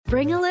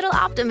Bring a little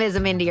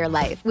optimism into your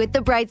life with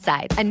The Bright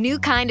Side, a new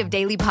kind of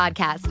daily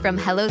podcast from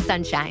Hello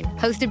Sunshine,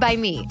 hosted by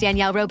me,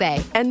 Danielle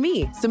Robay. And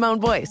me, Simone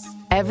Boyce.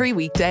 Every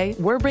weekday,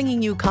 we're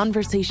bringing you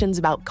conversations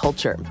about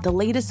culture, the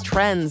latest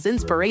trends,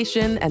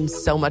 inspiration, and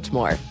so much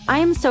more. I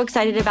am so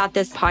excited about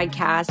this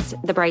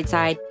podcast, The Bright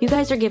Side. You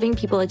guys are giving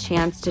people a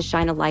chance to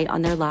shine a light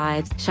on their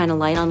lives, shine a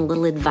light on a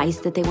little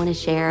advice that they want to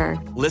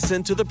share.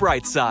 Listen to The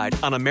Bright Side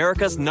on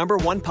America's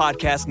 #1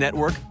 podcast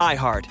network,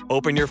 iHeart.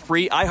 Open your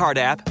free iHeart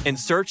app and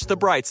search The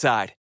Bright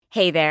Side.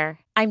 Hey there,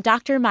 I'm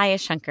Dr. Maya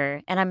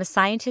Shankar, and I'm a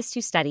scientist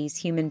who studies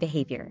human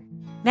behavior.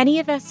 Many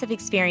of us have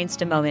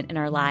experienced a moment in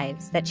our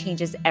lives that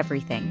changes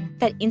everything,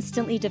 that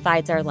instantly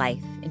divides our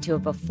life into a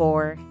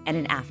before and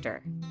an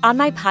after. On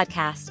my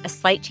podcast, A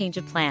Slight Change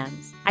of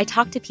Plans, I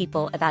talk to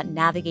people about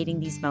navigating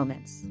these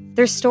moments.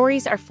 Their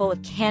stories are full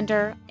of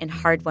candor and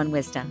hard-won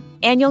wisdom.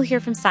 And you'll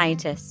hear from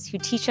scientists who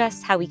teach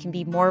us how we can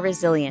be more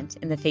resilient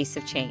in the face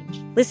of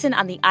change. Listen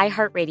on the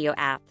iHeartRadio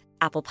app,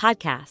 Apple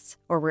Podcasts,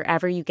 or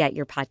wherever you get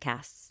your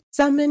podcasts.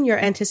 Summon your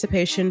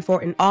anticipation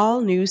for an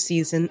all-new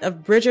season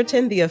of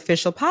Bridgerton, the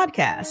official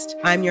podcast.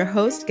 I'm your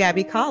host,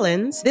 Gabby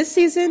Collins. This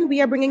season,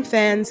 we are bringing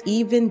fans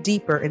even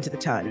deeper into the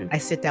ton. I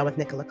sit down with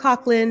Nicola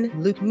Coughlan,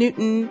 Luke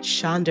Newton,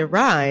 Shonda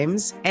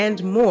Rhimes,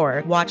 and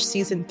more. Watch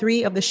season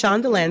 3 of the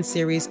Shondaland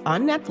series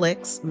on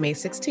Netflix, May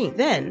 16th.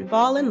 Then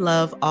fall in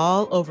love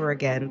all over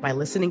again by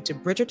listening to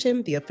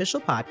Bridgerton, the official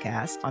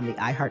podcast on the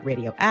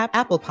iHeartRadio app,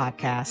 Apple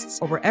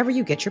Podcasts, or wherever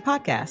you get your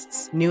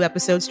podcasts. New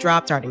episodes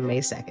drop starting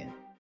May 2nd.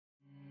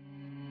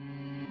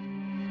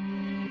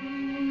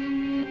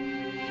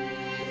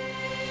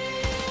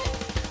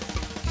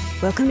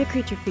 Welcome to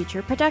Creature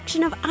Feature,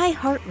 production of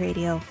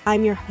iHeartRadio.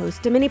 I'm your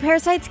host of Mini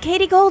Parasites,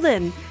 Katie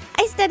Golden.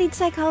 I studied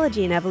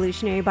psychology and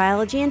evolutionary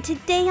biology, and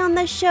today on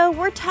the show,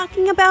 we're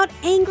talking about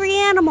angry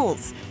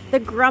animals,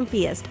 the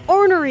grumpiest,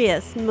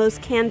 orneriest,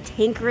 most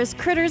cantankerous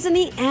critters in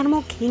the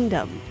animal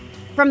kingdom.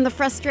 From the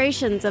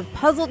frustrations of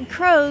puzzled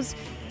crows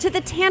to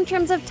the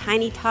tantrums of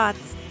tiny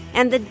tots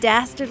and the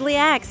dastardly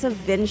acts of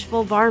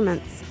vengeful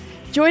varmints.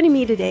 Joining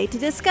me today to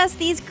discuss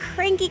these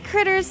cranky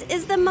critters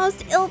is the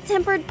most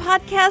ill-tempered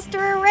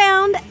podcaster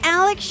around,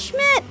 Alex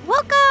Schmidt.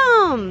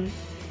 Welcome!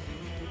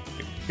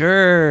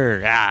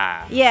 Grr,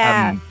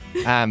 Yeah.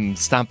 I'm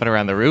stomping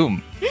around the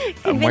room.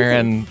 I'm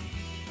wearing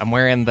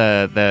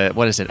the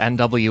what is it,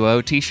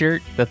 NWO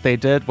t-shirt that they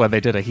did when they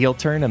did a heel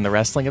turn in the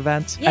wrestling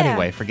event. Yeah.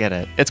 Anyway, forget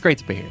it. It's great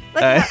to be here.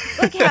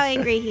 Look how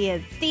angry he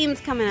is.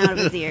 Steam's coming out of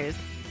his ears.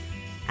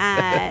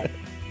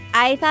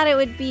 I thought it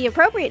would be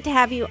appropriate to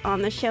have you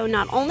on the show,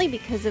 not only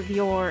because of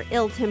your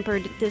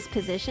ill-tempered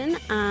disposition,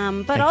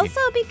 but also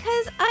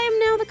because I am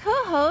now the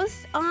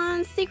co-host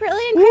on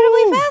Secretly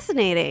Incredibly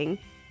Fascinating.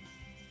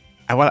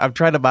 I'm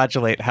trying to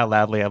modulate how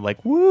loudly I'm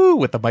like, woo,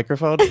 with the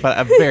microphone, but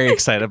I'm very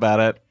excited about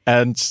it.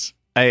 And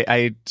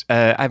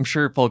I'm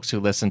sure folks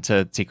who listen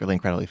to Secretly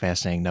Incredibly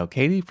Fascinating know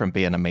Katie from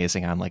being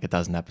amazing on like a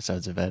dozen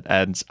episodes of it.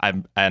 And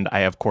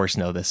I of course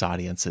know this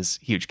audience is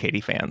huge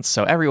Katie fans.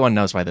 So everyone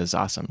knows why this is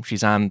awesome.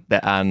 She's on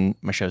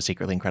my show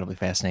Secretly Incredibly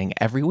Fascinating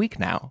every week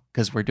now,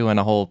 because we're doing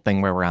a whole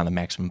thing where we're on the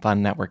Maximum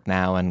Fun Network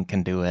now and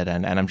can do it.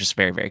 And I'm just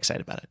very, very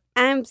excited about it.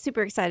 I'm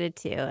super excited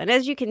too. And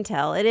as you can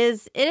tell, it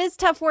is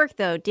tough work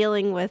though,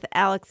 dealing with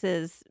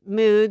Alex's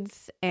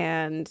moods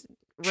and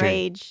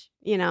rage,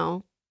 you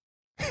know.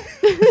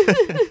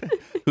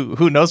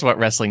 Who knows what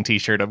wrestling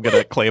t-shirt I'm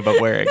gonna claim I'm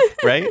wearing,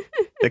 right?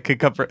 It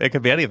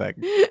could be anything.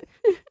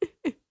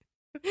 It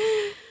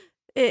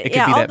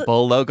could be that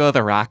bull logo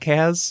The Rock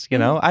has, you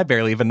know. I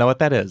barely even know what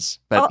that is,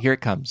 but here it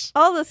comes.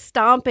 All the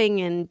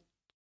stomping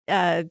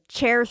and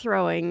chair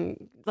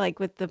throwing, like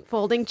with the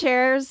folding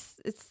chairs,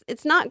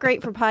 it's not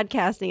great for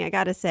podcasting, I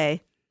gotta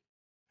say.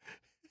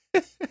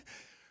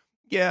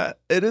 Yeah,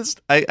 it is.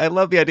 I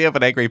love the idea of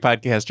an angry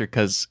podcaster,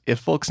 because if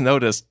folks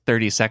noticed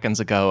 30 seconds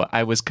ago,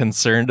 I was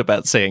concerned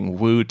about saying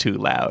woo too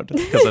loud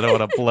because I don't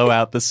want to blow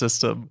out the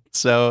system.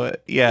 So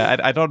yeah,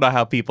 I don't know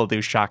how people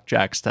do shock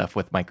jock stuff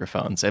with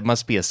microphones. It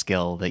must be a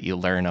skill that you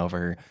learn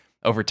over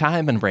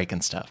time and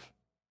breaking stuff.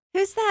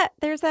 Who's that?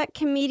 There's that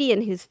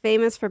comedian who's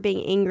famous for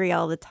being angry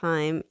all the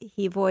time.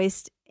 He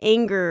voiced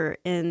anger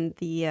in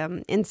the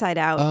Inside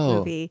Out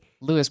movie.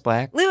 Louis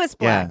Black.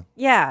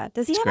 Yeah.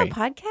 Does he It's have great. a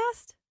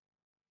podcast?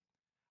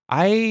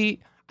 I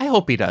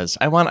hope he does.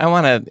 I want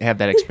to have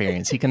that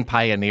experience. He can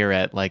pioneer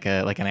it like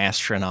an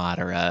astronaut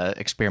or a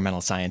experimental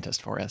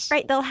scientist for us.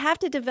 Right. They'll have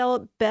to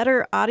develop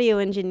better audio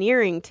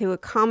engineering to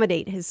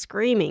accommodate his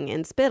screaming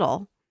and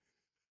spittle.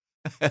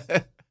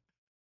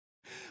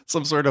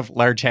 Some sort of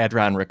Large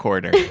Hadron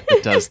recorder that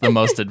does the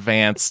most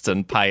advanced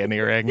and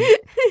pioneering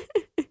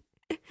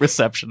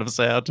reception of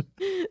sound.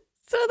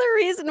 So the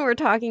reason we're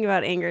talking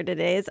about anger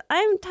today is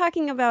I'm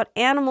talking about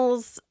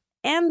animals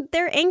and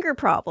their anger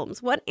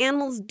problems. What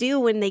animals do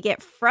when they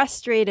get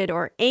frustrated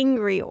or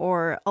angry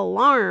or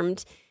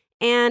alarmed.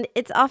 And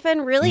it's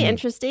often really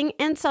interesting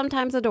and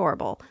sometimes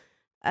adorable.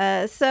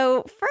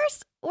 So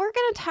first, we're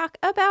going to talk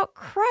about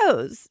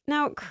crows.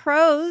 Now,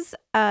 crows,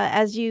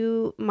 as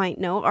you might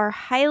know, are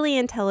highly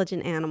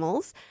intelligent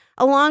animals,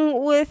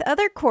 along with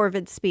other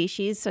corvid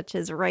species such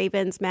as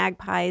ravens,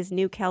 magpies,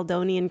 New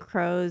Caledonian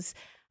crows.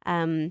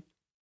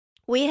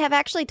 We have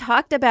actually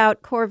talked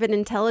about corvid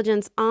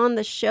intelligence on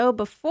the show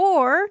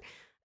before.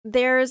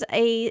 There's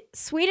a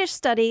Swedish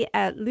study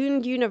at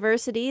Lund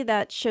University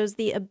that shows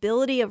the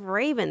ability of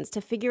ravens to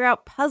figure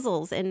out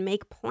puzzles and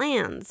make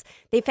plans.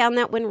 They found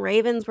that when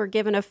ravens were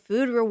given a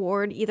food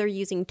reward, either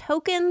using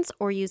tokens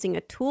or using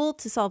a tool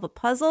to solve a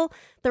puzzle,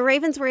 the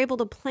ravens were able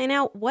to plan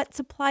out what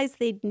supplies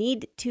they'd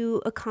need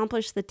to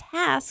accomplish the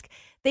task.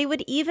 They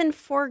would even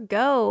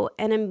forego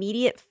an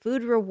immediate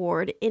food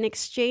reward in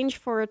exchange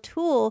for a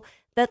tool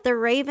that the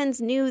ravens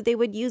knew they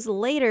would use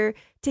later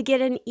to get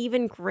an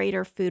even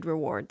greater food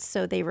reward.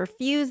 So they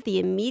refused the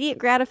immediate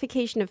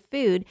gratification of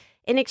food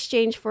in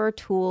exchange for a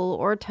tool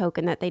or a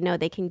token that they know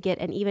they can get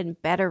an even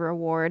better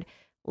reward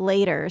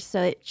later.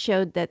 So it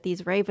showed that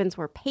these ravens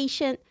were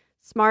patient,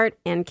 smart,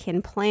 and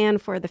can plan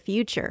for the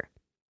future.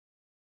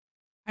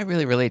 I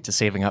really relate to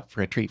saving up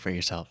for a treat for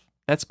yourself.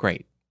 That's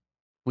great.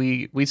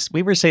 We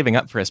were saving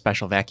up for a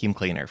special vacuum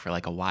cleaner for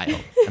like a while,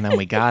 and then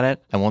we got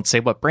it. I won't say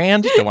what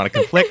brand, don't want to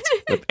conflict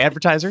with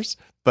advertisers,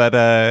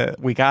 but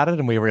we got it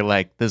and we were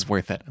like, this is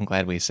worth it. I'm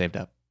glad we saved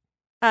up.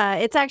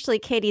 It's actually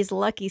Katie's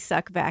Lucky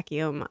Suck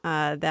vacuum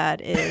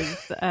that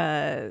is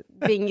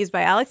being used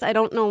by Alex. I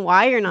don't know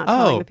why you're not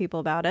telling the people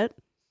about it.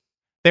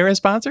 They're a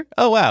sponsor?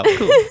 Oh, wow.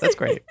 Cool. That's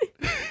great.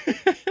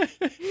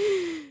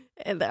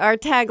 Our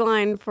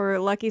tagline for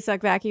Lucky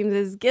Suck vacuums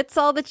is gets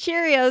all the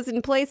Cheerios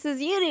in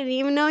places you didn't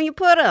even know you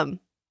put them.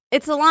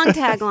 It's a long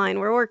tagline.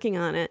 We're working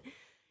on it.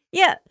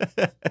 Yeah.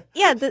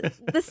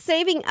 The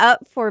saving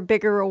up for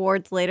bigger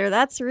rewards later,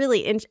 that's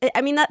really,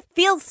 that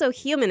feels so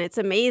human. It's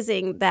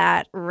amazing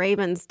that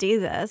ravens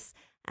do this.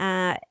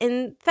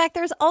 In fact,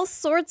 there's all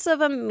sorts of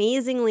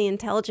amazingly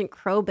intelligent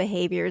crow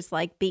behaviors,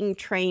 like being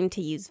trained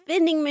to use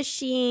vending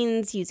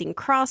machines, using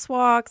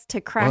crosswalks to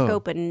crack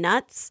open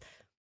nuts.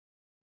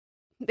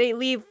 They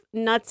leave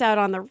nuts out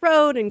on the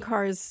road and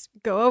cars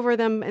go over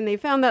them. And they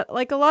found that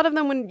like a lot of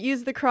them would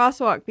use the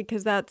crosswalk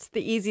because that's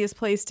the easiest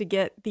place to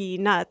get the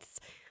nuts.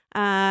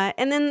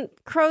 And then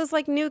crows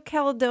like New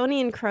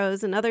Caledonian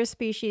crows and other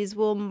species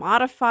will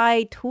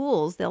modify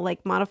tools. They'll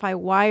like modify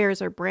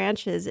wires or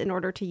branches in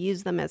order to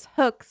use them as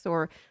hooks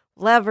or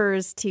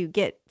levers to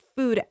get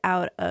food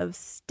out of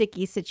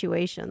sticky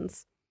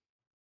situations.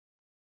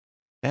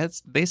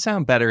 They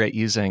sound better at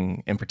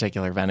using, in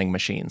particular, vending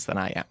machines than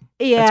I am.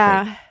 Yeah.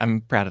 That's great.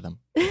 I'm proud of them.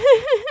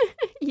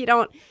 You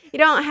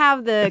don't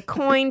have the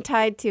coin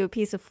tied to a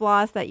piece of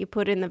floss that you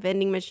put in the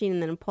vending machine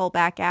and then pull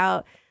back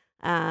out,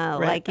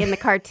 like in the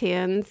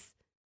cartoons.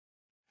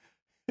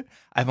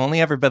 I've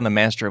only ever been the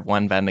master of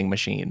one vending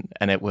machine,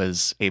 and it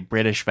was a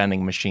British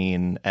vending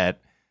machine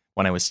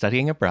when I was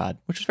studying abroad,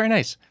 which was very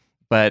nice.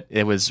 But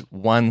it was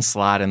one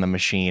slot in the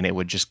machine. It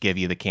would just give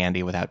you the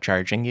candy without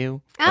charging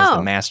you. I was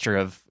the master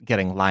of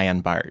getting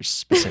Lion bars,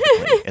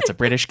 specifically. It's a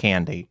British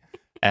candy,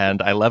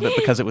 and I love it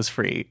because it was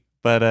free.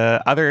 But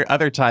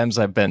other times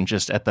I've been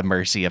just at the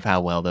mercy of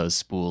how well those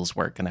spools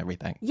work and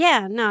everything.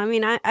 Yeah, no, I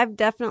mean, I've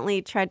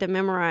definitely tried to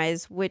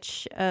memorize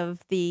which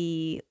of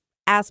the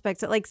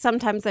aspects. Like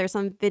sometimes there's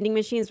some vending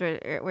machines where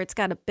it's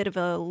got a bit of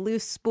a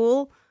loose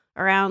spool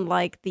around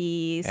like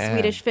the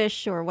Swedish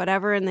fish or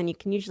whatever, and then you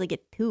can usually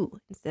get two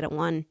instead of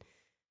one.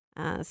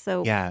 That's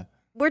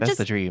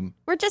the dream.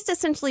 We're just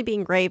essentially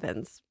being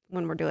ravens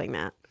when we're doing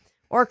that,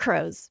 or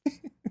crows.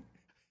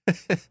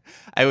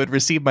 I would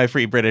receive my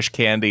free British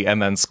candy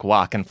and then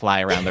squawk and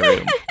fly around the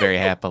room very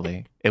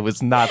happily. It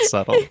was not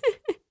subtle.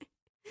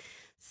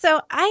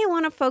 So I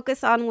want to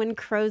focus on when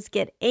crows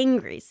get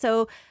angry.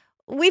 So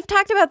we've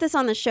talked about this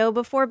on the show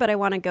before, but I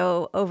want to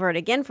go over it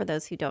again for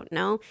those who don't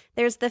know.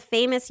 There's the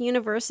famous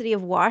University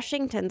of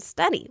Washington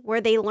study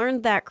where they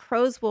learned that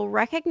crows will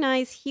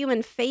recognize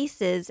human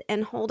faces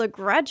and hold a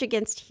grudge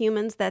against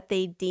humans that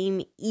they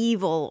deem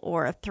evil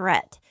or a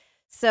threat.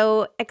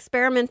 So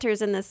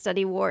experimenters in this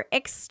study wore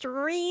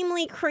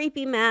extremely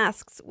creepy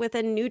masks with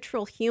a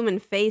neutral human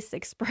face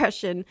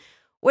expression,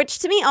 which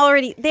to me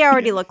they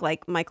already look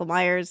like Michael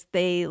Myers.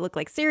 They look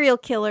like serial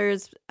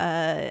killers.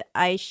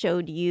 I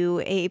showed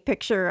you a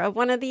picture of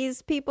one of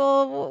these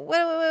people.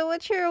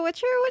 What's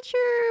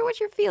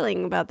your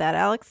feeling about that,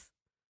 Alex?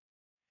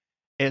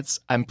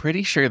 I'm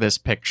pretty sure this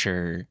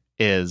picture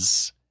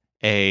is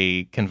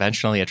a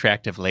conventionally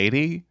attractive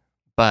lady,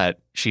 but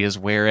she is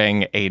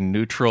wearing a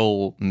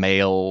neutral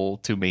male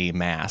to me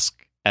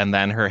mask, and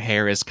then her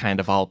hair is kind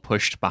of all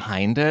pushed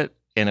behind it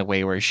in a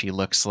way where she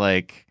looks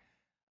like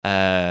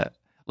that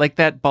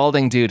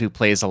balding dude who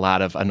plays a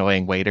lot of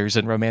annoying waiters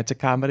in romantic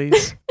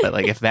comedies. But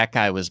like if that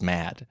guy was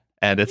mad,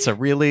 and it's a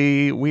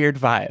really weird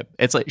vibe.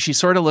 It's like she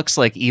sort of looks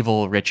like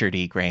evil Richard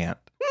E. Grant.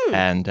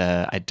 And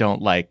I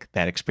don't like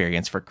that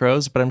experience for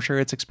crows, but I'm sure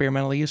it's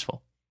experimentally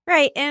useful.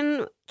 Right.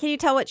 And can you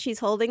tell what she's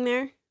holding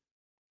there?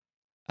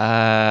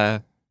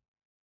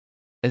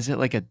 Is it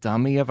like a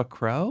dummy of a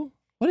crow?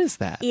 What is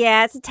that?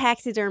 Yeah, it's a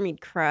taxidermied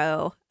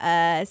crow.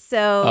 Okay.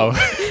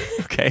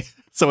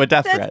 So a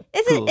death threat.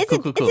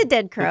 It's a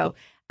dead crow.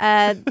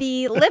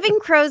 The living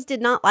crows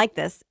did not like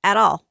this at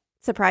all,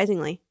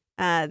 surprisingly.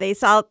 They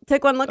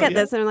took one look at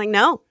this and they're like,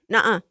 no,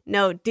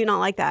 no, do not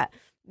like that.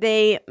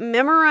 They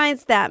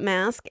memorized that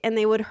mask and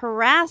they would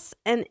harass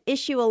and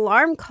issue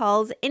alarm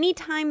calls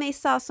anytime they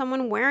saw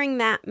someone wearing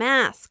that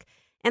mask.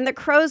 And the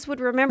crows would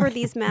remember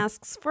these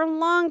masks for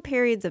long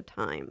periods of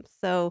time.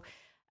 So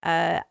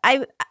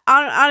I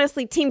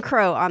honestly, Team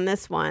Crow on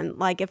this one.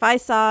 Like if I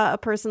saw a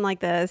person like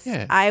this,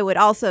 I would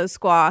also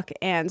squawk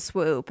and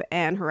swoop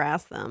and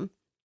harass them.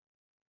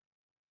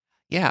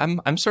 Yeah,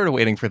 I'm sort of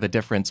waiting for the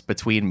difference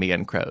between me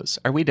and crows.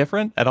 Are we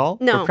different at all?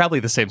 No. We're probably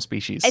the same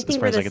species. I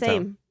think we're the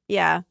same.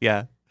 Yeah.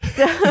 Yeah.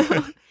 So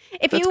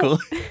That's cool.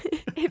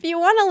 If you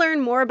want to learn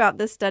more about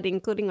this study,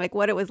 including like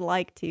what it was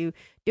like to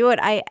do it,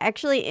 I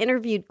actually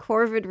interviewed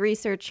Corvid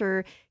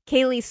researcher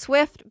Kaylee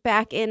Swift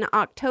back in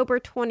October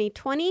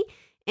 2020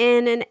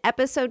 in an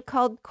episode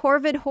called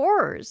Corvid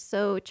Horrors.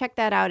 So check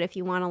that out if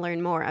you want to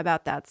learn more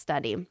about that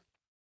study.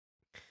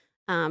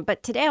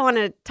 But today I want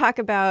to talk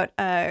about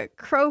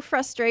crow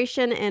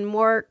frustration and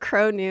more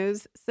crow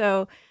news.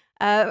 So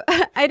I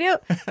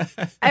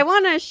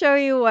want to show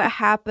you what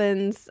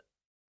happens,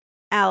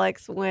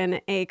 Alex, when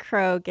a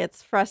crow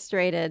gets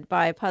frustrated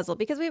by a puzzle,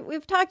 because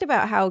we've talked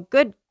about how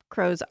good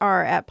crows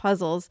are at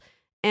puzzles,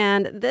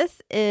 and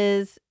this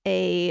is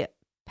a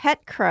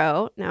pet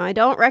crow. Now, I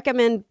don't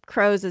recommend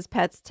crows as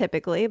pets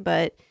typically,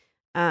 but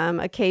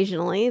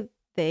occasionally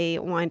they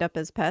wind up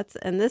as pets,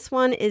 and this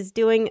one is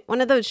doing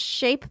one of those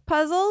shape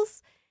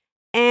puzzles,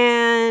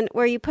 and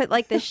where you put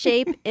like the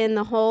shape in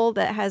the hole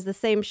that has the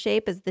same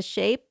shape as the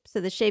shape, so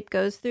the shape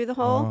goes through the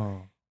hole.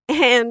 Oh.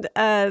 And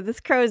this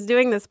crow is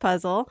doing this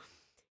puzzle.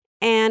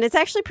 And it's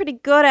actually pretty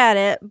good at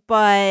it,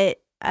 but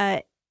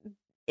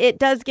it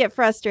does get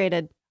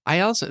frustrated.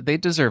 They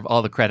deserve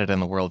all the credit in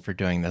the world for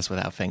doing this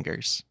without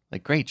fingers.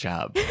 Like, great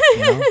job.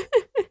 You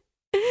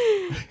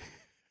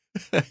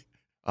know?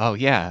 Oh,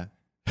 yeah.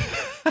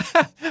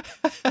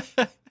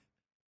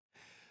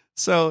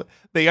 So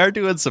they are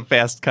doing some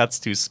fast cuts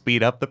to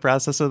speed up the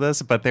process of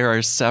this, but there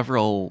are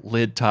several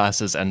lid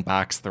tosses and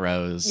box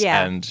throws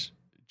and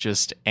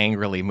just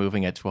angrily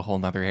moving it to a whole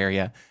nother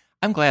area.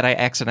 I'm glad I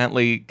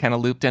accidentally kind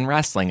of looped in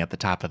wrestling at the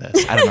top of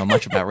this. I don't know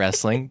much about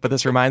wrestling, but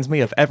this reminds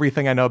me of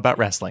everything I know about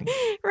wrestling.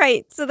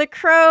 Right. So the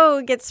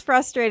crow gets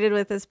frustrated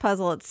with this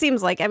puzzle. It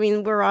seems like, I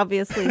mean, we're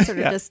obviously sort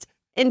of just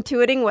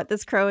intuiting what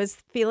this crow is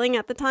feeling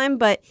at the time,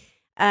 but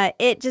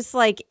it just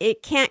like,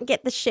 it can't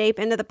get the shape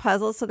into the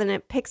puzzle. So then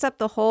it picks up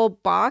the whole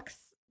box,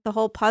 the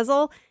whole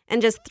puzzle,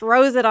 and just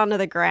throws it onto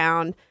the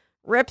ground,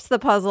 rips the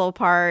puzzle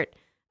apart,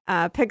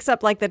 picks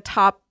up like the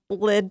top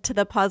lid to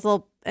the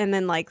puzzle, and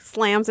then like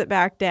slams it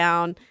back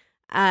down,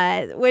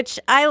 which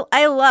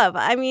I love.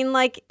 I mean,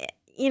 like,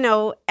 you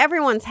know,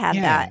 everyone's had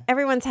that.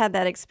 Everyone's had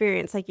that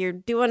experience. Like you're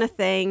doing a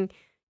thing,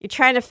 you're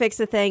trying to fix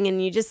a thing,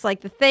 and you just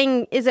like the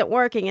thing isn't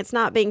working. It's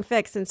not being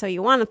fixed. And so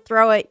you want to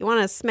throw it, you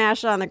want to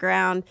smash it on the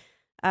ground.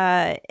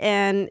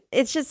 And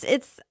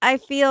I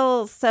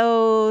feel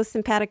so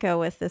simpatico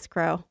with this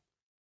crow.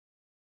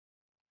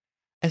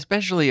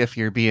 Especially if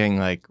you're being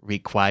like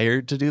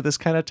required to do this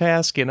kind of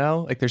task, you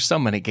know, like there's so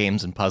many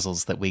games and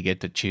puzzles that we get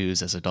to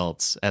choose as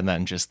adults and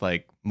then just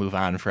like move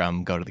on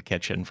from, go to the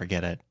kitchen,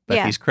 forget it.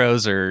 But these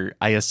crows are,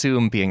 I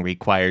assume, being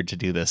required to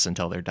do this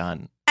until they're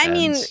done. I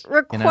mean,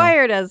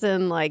 required as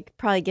in like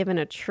probably given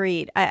a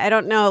treat. I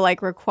don't know,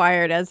 like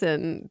required as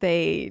in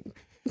they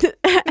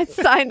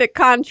signed a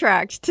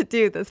contract to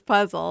do this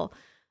puzzle.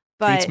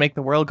 But treats make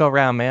the world go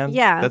round, man.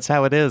 Yeah. That's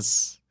how it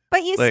is.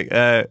 But you, like,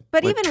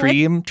 but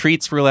even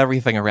treats rule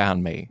everything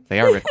around me. They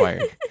are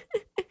required.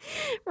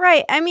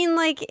 Right. I mean,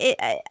 like,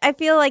 I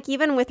feel like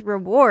even with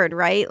reward,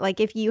 right?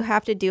 Like, if you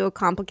have to do a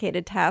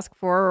complicated task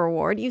for a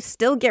reward, you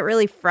still get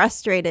really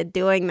frustrated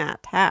doing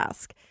that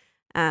task.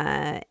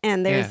 And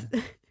there's.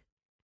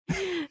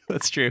 Yeah.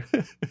 That's true.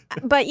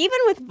 But even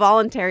with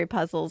voluntary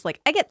puzzles,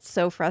 like, I get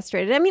so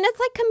frustrated. I mean, it's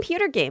like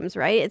computer games,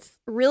 right? It's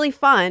really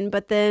fun,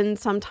 but then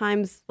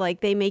sometimes,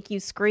 like, they make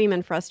you scream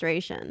in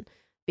frustration.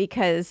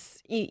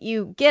 Because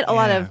you get a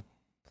lot of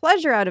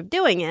pleasure out of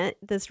doing it,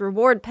 this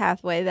reward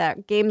pathway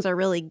that games are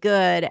really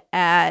good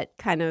at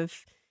kind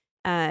of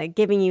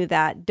giving you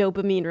that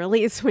dopamine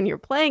release when you're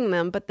playing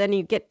them. But then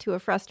you get to a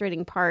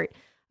frustrating part.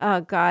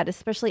 Oh, God,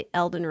 especially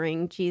Elden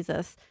Ring,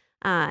 Jesus.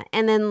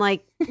 And then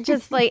like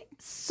just like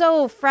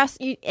so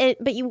frustrated,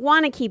 but you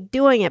want to keep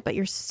doing it, but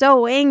you're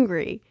so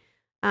angry.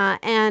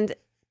 And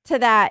to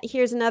that,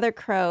 here's another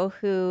crow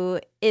who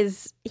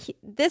is,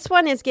 this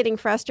one is getting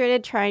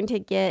frustrated trying to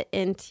get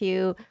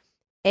into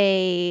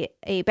a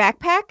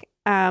backpack,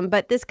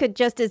 but this could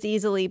just as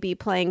easily be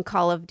playing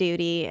Call of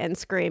Duty and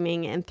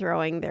screaming and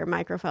throwing their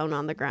microphone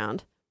on the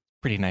ground.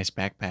 Pretty nice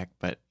backpack,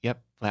 but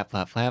yep, flap,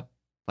 flap, flap,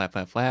 flap,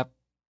 flap, flap,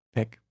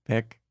 pick.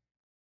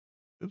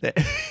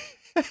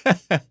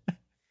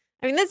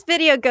 I mean, this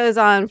video goes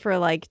on for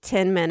like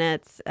 10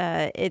 minutes.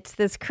 It's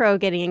this crow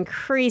getting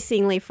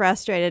increasingly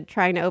frustrated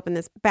trying to open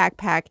this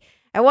backpack.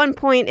 At one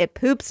point, it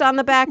poops on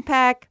the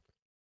backpack.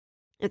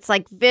 It's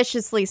like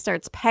viciously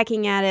starts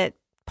pecking at it,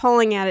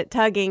 pulling at it,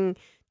 tugging,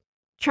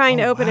 trying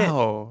to open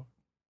it.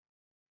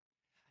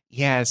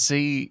 Yeah,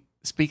 see,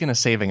 speaking of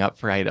saving up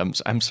for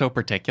items, I'm so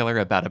particular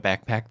about a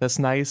backpack this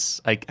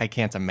nice. I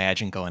can't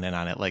imagine going in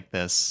on it like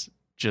this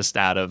just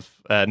out of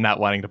not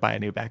wanting to buy a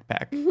new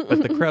backpack.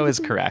 But the crow is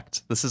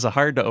correct. This is a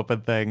hard to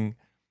open thing.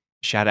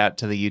 Shout out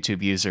to the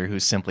YouTube user who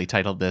simply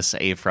titled this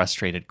A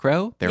Frustrated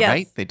Crow. They're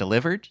right. They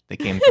delivered. They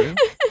came through.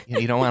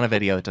 You don't want a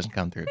video that doesn't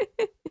come through.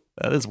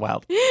 That is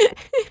wild.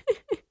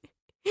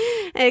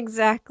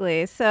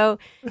 Exactly. So,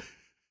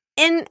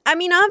 and I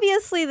mean,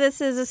 obviously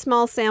this is a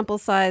small sample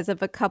size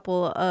of a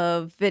couple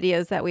of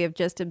videos that we have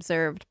just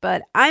observed,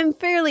 but I'm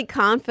fairly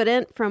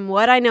confident from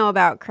what I know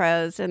about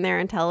crows and their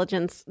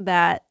intelligence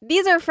that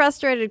these are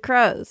frustrated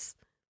crows.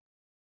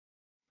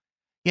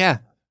 Yeah.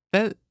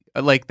 That,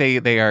 like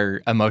they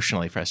are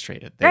emotionally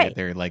frustrated.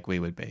 They're like we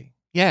would be.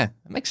 Yeah,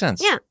 that makes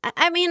sense. Yeah.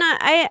 I mean,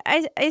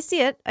 I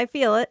see it. I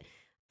feel it.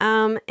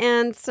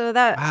 And so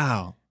that...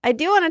 Wow. I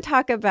do want to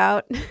talk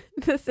about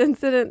this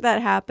incident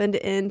that happened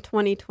in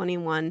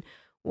 2021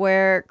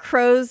 where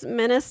crows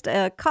menaced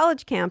a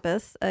college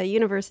campus, a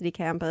university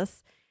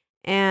campus,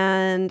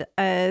 and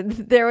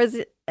there was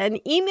an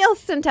email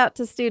sent out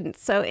to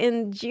students. So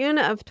in June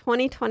of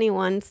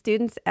 2021,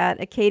 students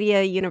at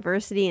Acadia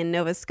University in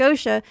Nova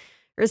Scotia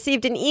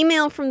received an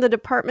email from the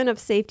Department of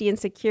Safety and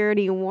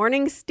Security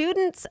warning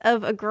students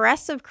of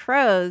aggressive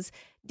crows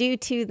due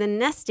to the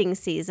nesting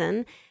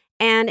season,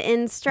 and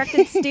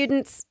instructed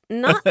students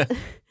not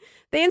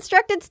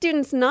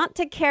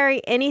to carry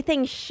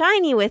anything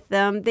shiny with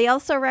them. They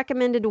also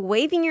recommended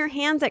waving your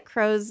hands at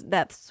crows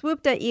that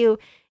swooped at you,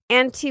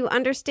 and to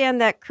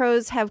understand that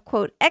crows have,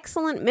 quote,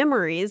 excellent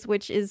memories,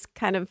 which is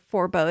kind of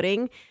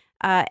foreboding.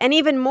 And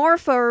even more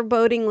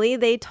forebodingly,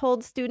 they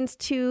told students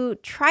to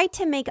try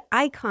to make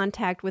eye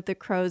contact with the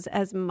crows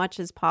as much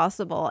as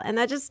possible. And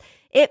that just,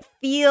 it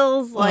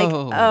feels like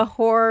a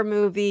horror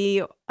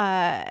movie,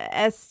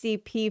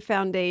 SCP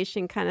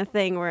Foundation kind of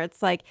thing where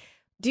it's like,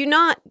 do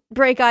not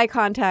break eye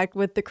contact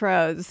with the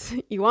crows.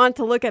 You want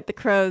to look at the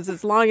crows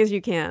as long as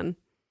you can.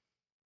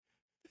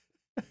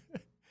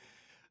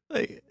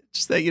 Like,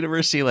 just that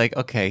university, like,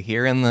 okay,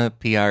 here in the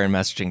PR and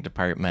messaging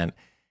department,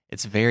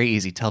 it's very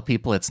easy. Tell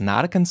people it's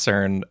not a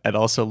concern, and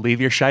also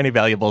leave your shiny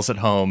valuables at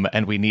home,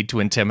 and we need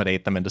to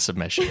intimidate them into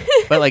submission.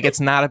 But, like,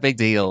 it's not a big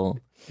deal.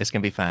 It's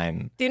going to be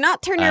fine. Do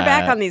not turn your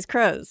back on these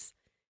crows.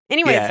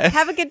 Anyways,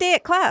 have a good day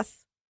at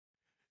class.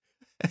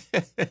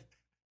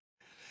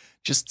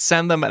 Just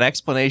send them an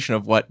explanation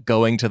of what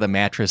going to the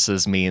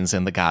mattresses means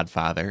in The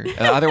Godfather.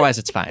 Otherwise,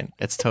 it's fine.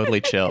 It's totally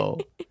chill.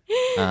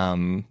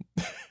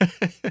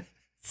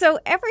 So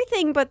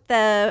everything but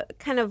the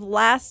kind of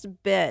last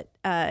bit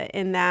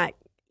in that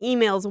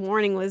email's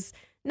warning was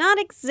not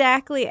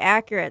exactly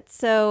accurate.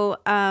 So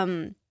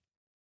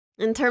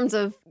in terms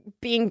of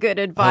being good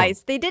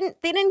advice, they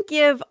didn't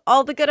give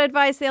all the good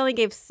advice. They only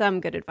gave some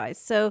good advice.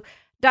 So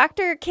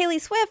Dr.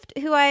 Kaylee Swift,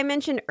 who I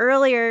mentioned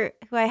earlier,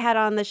 who I had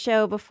on the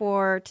show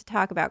before to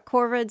talk about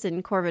corvids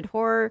and corvid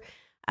horror,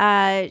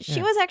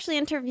 she was actually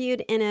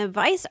interviewed in a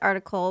Vice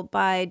article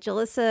by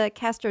Jalissa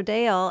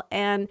Castrodale,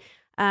 and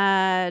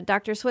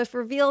Dr. Swift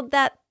revealed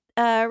that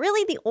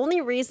really the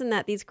only reason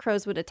that these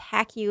crows would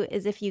attack you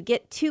is if you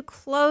get too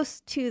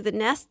close to the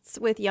nests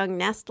with young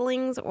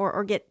nestlings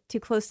or get too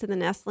close to the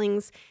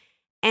nestlings,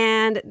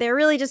 and they're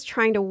really just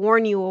trying to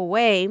warn you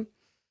away.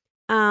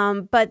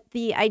 But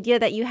the idea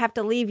that you have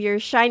to leave your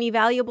shiny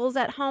valuables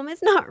at home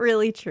is not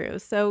really true.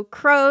 So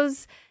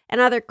crows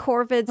and other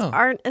corvids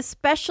aren't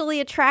especially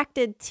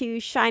attracted to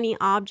shiny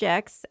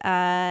objects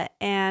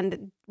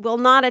and will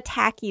not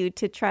attack you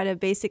to try to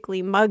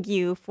basically mug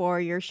you for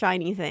your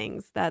shiny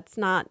things. That's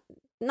not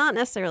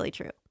necessarily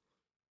true.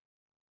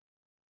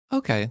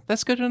 Okay,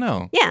 that's good to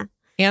know. Yeah.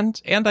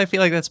 And I feel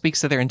like that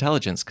speaks to their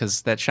intelligence,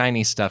 because that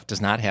shiny stuff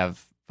does not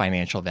have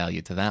financial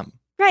value to them.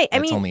 Right.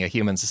 It's only a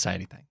human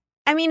society thing.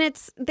 I mean,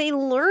 they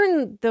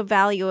learn the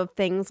value of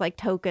things like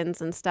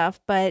tokens and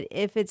stuff, but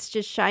if it's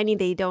just shiny,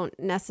 they're not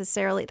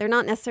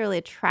necessarily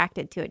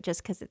attracted to it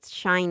just because it's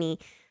shiny.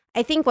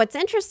 I think what's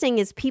interesting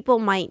is people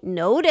might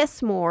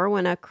notice more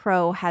when a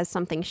crow has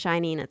something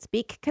shiny in its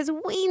beak, because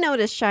we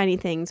notice shiny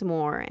things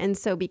more. And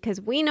so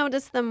because we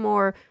notice them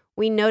more,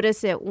 we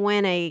notice it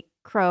when a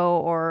crow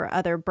or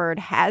other bird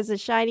has a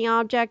shiny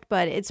object,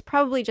 but it's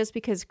probably just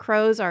because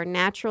crows are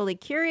naturally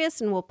curious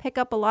and will pick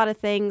up a lot of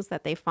things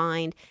that they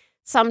find.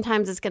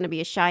 Sometimes it's going to be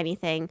a shiny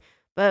thing,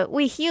 but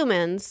we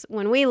humans,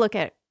 when we look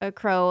at a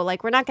crow,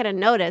 like, we're not going to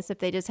notice if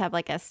they just have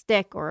like a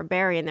stick or a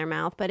berry in their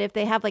mouth. But if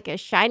they have like a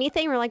shiny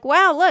thing, we're like,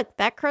 wow, look,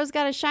 that crow's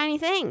got a shiny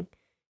thing.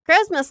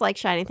 Crows must like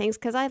shiny things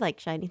because I like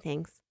shiny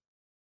things.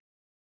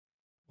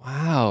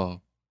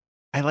 Wow.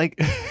 I like,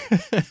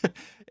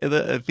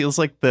 it feels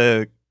like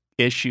the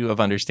issue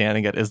of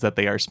understanding it is that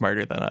they are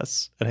smarter than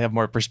us and have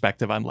more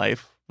perspective on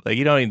life. Like,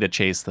 you don't need to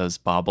chase those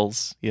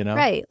baubles, you know?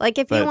 Right. Like,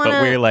 if you want to...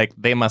 But we're like,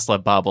 they must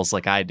love baubles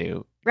like I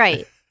do.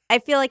 Right. I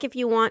feel like if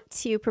you want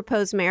to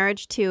propose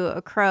marriage to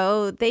a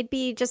crow, they'd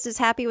be just as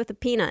happy with a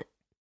peanut.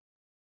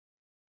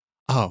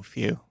 Oh,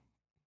 phew.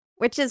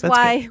 Which is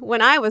why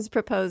when I was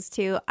proposed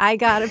to, I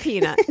got a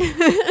peanut.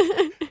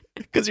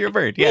 Because you're a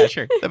bird. Yeah,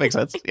 sure. That makes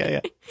sense.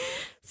 Yeah.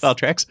 All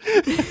tracks.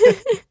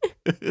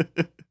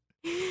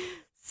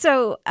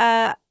 So,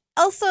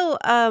 also,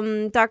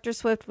 Dr.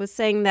 Swift was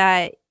saying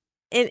that,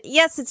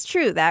 yes, it's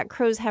true that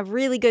crows have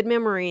really good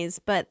memories,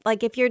 but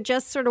like if you're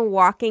just sort of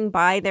walking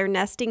by their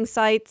nesting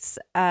sites,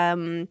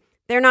 they're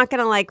not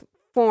going to like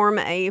form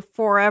a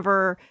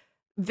forever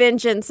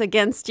vengeance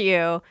against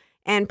you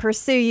and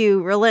pursue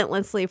you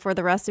relentlessly for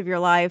the rest of your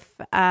life.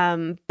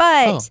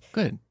 But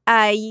good.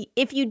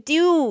 If you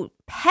do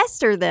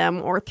pester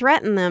them or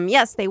threaten them,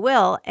 yes, they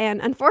will.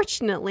 And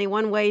unfortunately,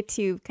 one way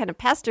to kind of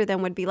pester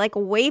them would be like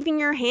waving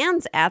your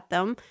hands at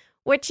them,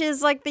 which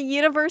is like the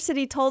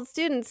university told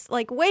students,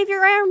 like wave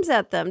your arms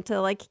at them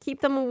to like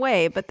keep them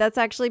away. But that's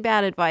actually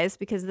bad advice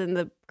because then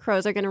the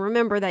crows are going to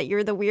remember that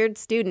you're the weird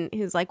student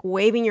who's like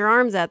waving your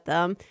arms at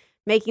them,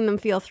 making them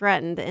feel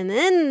threatened. And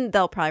then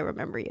they'll probably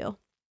remember you.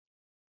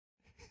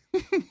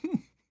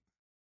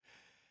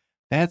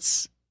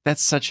 That's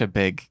such a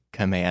big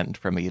command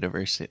from a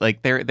university.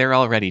 Like they're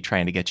already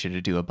trying to get you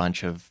to do a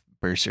bunch of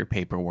bursar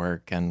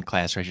paperwork and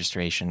class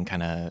registration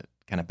kind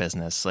of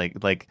business.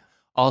 Like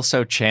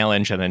also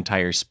challenge an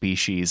entire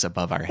species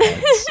above our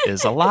heads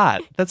is a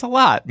lot. That's a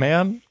lot,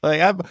 man. Like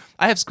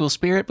I have school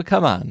spirit, but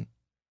come on.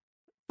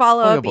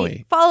 Follow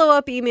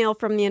up email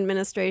from the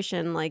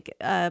administration. Like,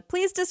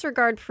 please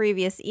disregard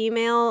previous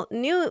email.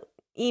 New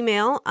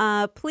email.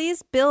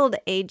 Please build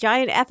a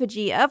giant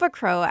effigy of a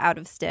crow out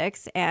of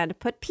sticks and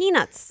put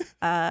peanuts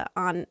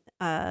on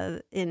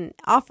in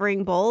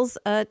offering bowls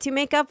to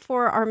make up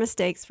for our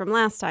mistakes from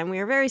last time. We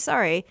are very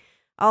sorry.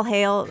 All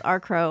hail our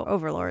crow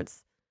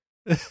overlords.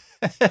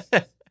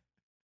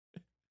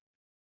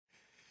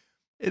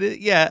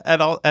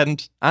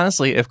 And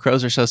honestly, if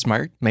crows are so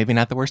smart, maybe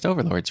not the worst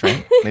overlords,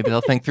 right? Maybe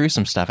they'll think through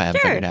some stuff I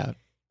haven't figured out.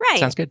 Right.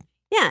 Sounds good.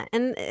 Yeah,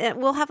 and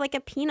we'll have like a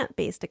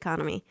peanut-based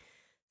economy.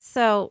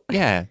 So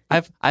yeah,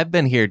 I've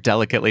been here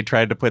delicately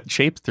trying to put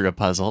shapes through a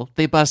puzzle.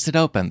 They bust it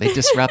open. They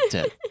disrupt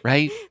it,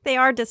 right? They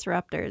are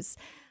disruptors.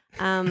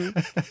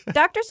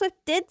 Dr. Swift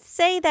did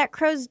say that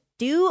crows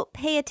do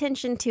pay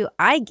attention to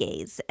eye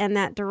gaze and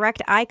that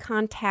direct eye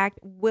contact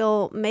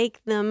will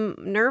make them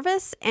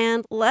nervous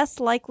and less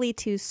likely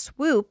to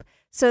swoop.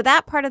 So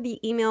that part of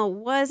the email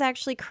was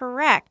actually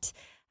correct.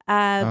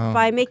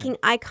 By making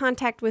eye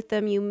contact with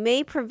them, you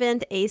may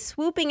prevent a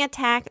swooping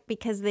attack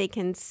because they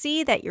can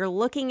see that you're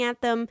looking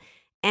at them,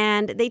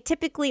 and they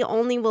typically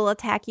only will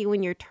attack you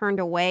when you're turned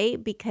away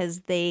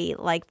because they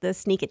like the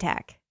sneak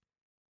attack.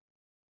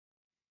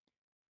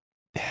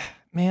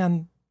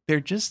 Man,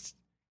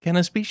 can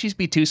a species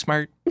be too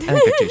smart? I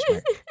think they're too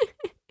smart.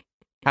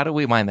 How do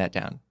we wind that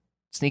down?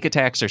 Sneak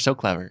attacks are so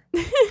clever.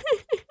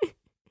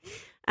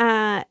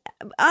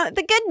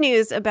 The good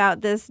news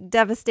about this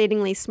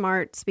devastatingly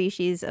smart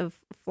species of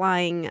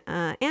flying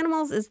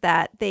animals is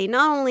that they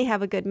not only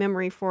have a good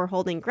memory for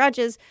holding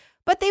grudges,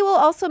 but they will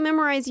also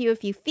memorize you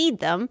if you feed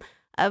them,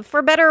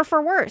 for better or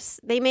for worse.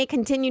 They may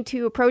continue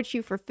to approach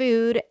you for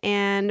food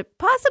and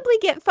possibly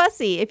get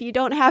fussy if you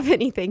don't have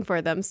anything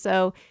for them.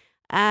 So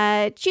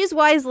choose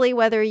wisely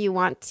whether you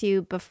want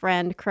to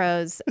befriend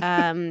crows.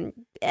 And,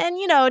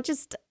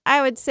 just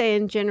I would say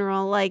in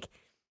general, like,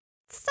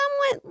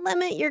 somewhat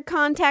limit your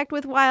contact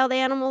with wild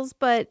animals,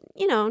 but,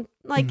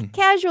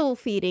 casual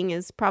feeding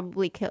is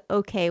probably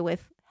okay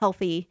with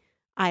healthy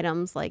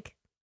items like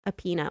a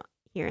peanut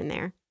here and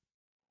there.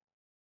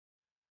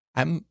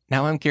 I'm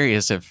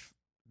curious if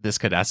this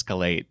could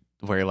escalate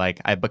where,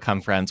 like, I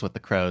become friends with the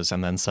crows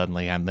and then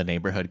suddenly I'm the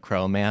neighborhood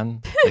crow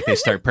man. Like, they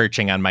start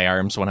perching on my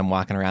arms when I'm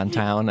walking around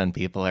town and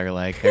people are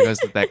like, there goes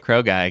that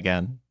crow guy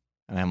again.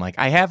 And I'm like,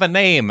 I have a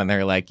name. And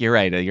they're like, you're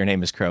right. Your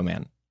name is Crow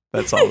Man.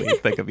 That's all we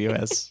think of you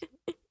as.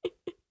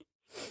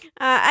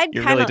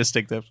 You're really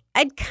distinctive.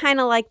 I'd kind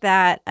of like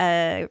that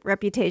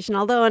reputation.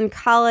 Although in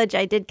college,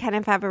 I did kind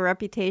of have a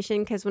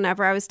reputation because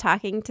whenever I was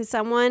talking to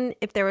someone,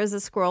 if there was a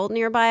squirrel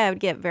nearby, I would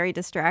get very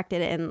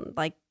distracted and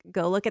like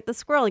go look at the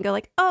squirrel and go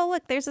like, oh,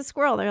 look, there's a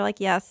squirrel. They're like,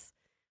 yes,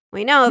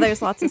 we know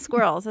there's lots of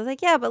squirrels. I was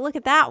like, yeah, but look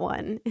at that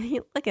one.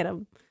 Look at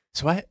him.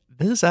 So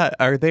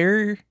are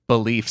there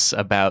beliefs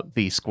about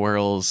the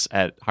squirrels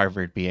at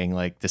Harvard being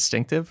like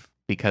distinctive?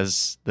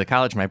 Because the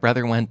college my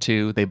brother went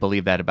to, they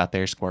believe that about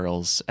their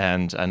squirrels.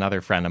 And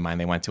another friend of mine,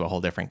 they went to a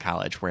whole different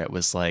college where it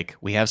was like,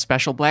 we have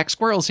special black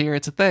squirrels here.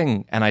 It's a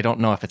thing. And I don't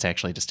know if it's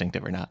actually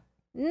distinctive or not.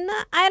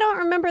 No, I don't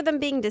remember them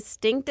being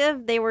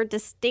distinctive. They were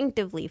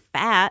distinctely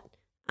fat.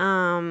 They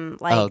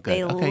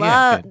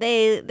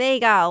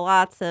got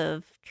lots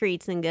of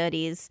treats and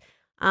goodies.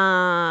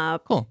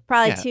 Cool.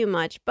 Probably too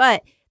much.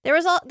 But there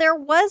was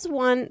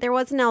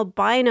an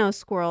albino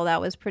squirrel that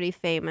was pretty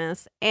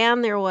famous.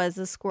 And there was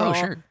a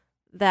squirrel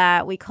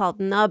that we called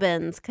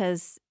Nubbins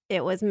because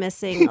it was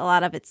missing a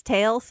lot of its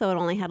tail, so it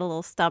only had a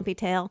little stumpy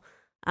tail.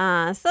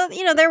 So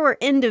there were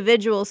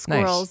individual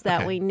squirrels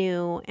that we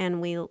knew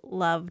and we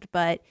loved,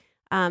 but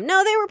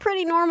no, they were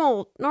pretty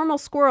normal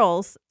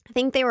squirrels. I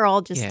think they were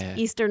all just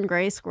eastern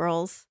gray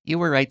squirrels. You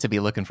were right to be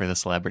looking for the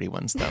celebrity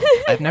ones, though.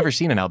 I've never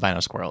seen an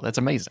albino squirrel. That's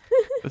amazing.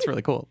 That's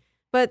really cool.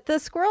 But the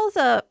squirrels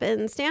up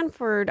in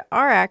Stanford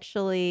are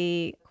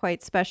actually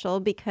quite special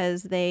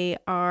because they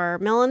are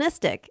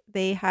melanistic.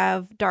 They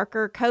have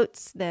darker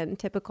coats than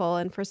typical,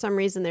 and for some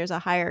reason there's a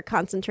higher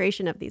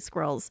concentration of these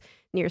squirrels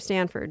near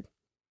Stanford.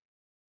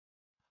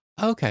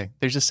 Okay.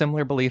 There's a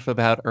similar belief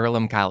about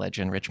Earlham College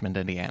in Richmond,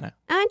 Indiana.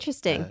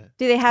 Interesting.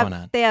 Do they have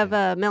going on?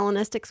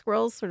 melanistic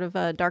squirrels, sort of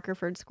darker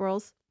furred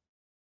squirrels?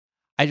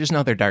 I just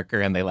know they're darker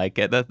and they like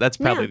it. That's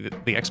probably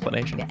the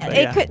explanation.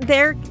 But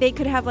They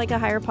could have like a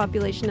higher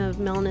population of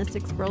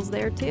melanistic squirrels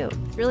there too.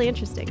 It's really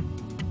interesting.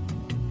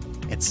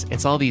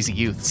 It's all these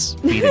youths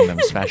feeding them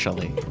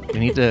specially. We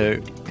need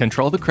to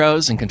control the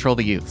crows and control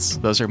the youths.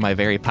 Those are my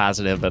very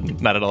positive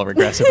and not at all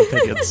regressive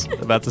opinions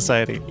about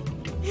society.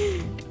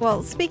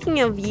 Well,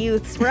 speaking of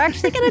youths, we're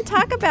actually going to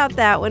talk about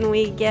that when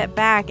we get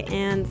back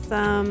and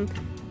some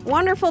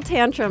wonderful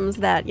tantrums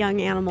that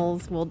young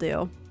animals will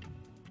do.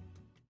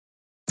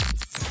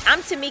 I'm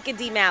Tamika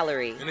D.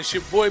 Mallory. And it's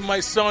your boy, my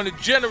son, the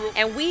General.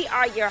 And we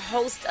are your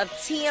hosts of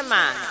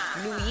TMI.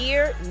 New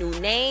year, new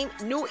name,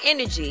 new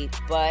energy,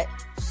 but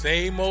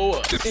same old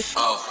us.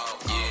 Oh,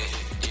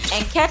 yeah.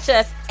 And catch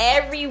us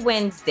every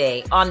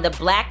Wednesday on the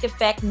Black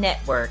Effect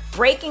Network,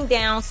 breaking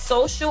down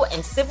social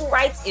and civil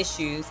rights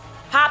issues,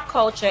 pop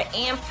culture,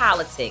 and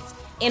politics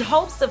in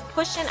hopes of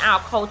pushing our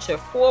culture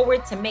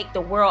forward to make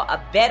the world a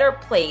better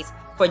place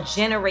for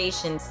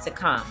generations to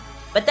come.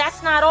 But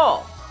that's not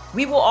all.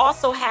 We will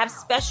also have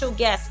special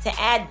guests to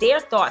add their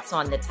thoughts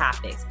on the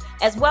topics,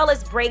 as well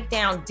as break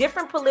down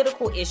different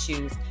political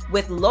issues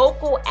with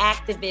local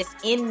activists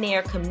in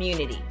their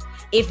community.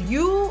 If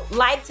you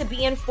like to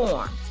be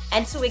informed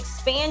and to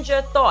expand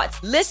your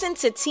thoughts, listen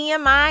to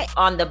TMI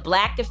on the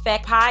Black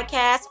Effect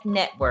Podcast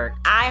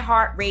Network,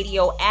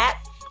 iHeartRadio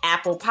app,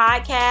 Apple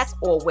Podcasts,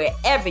 or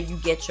wherever you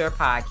get your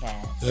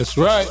podcasts. That's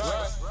right.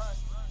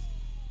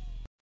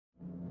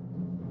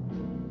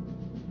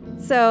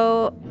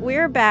 So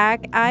we're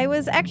back. I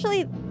was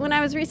actually, when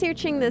I was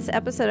researching this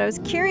episode, I was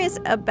curious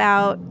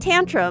about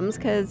tantrums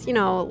because, you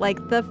know,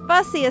 like the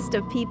fussiest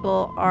of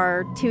people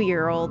are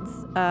 2-year-olds.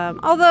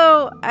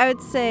 Although I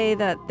would say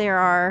that there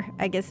are,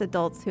 I guess,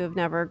 adults who have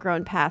never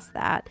grown past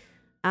that.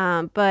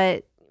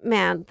 But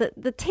man,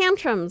 the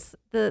tantrums,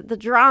 the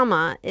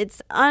drama,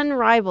 it's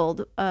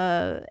unrivaled.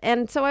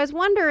 And so I was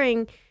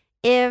wondering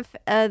if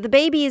the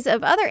babies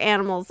of other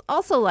animals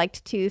also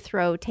liked to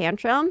throw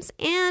tantrums.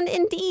 And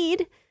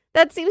indeed,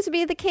 that seems to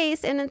be the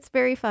case, and it's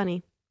very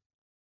funny.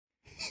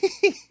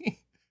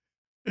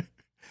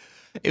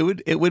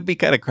 It would be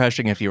kind of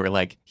crushing if you were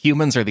like,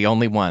 humans are the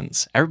only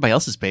ones. Everybody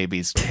else's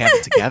babies have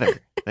it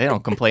together. They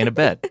don't complain a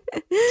bit.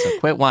 So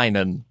quit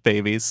whining,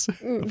 babies.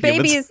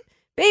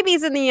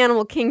 Babies in the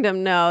animal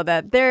kingdom know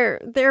that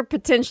they're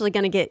potentially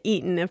going to get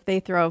eaten if they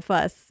throw a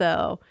fuss.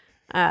 So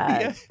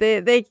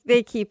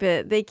they keep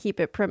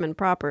it prim and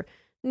proper.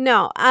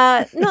 No,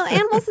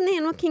 animals in the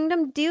animal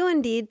kingdom do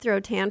indeed throw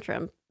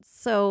tantrums.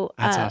 So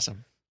that's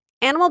awesome.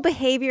 Animal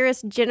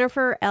behaviorist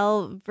Jennifer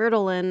L.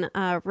 Verdolin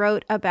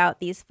wrote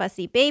about these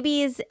fussy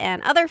babies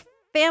and other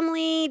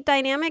family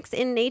dynamics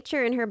in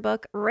nature in her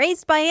book,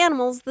 Raised by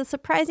Animals, The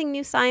Surprising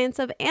New Science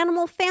of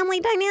Animal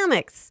Family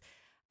Dynamics.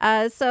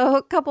 So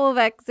a couple of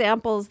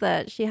examples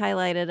that she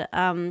highlighted.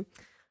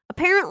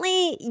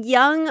 Apparently,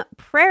 young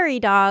prairie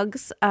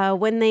dogs,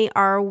 when they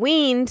are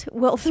weaned,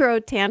 will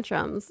throw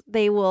tantrums.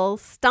 They will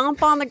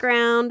stomp on the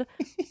ground,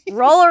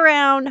 roll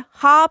around,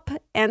 hop,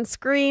 and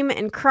scream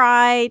and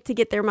cry to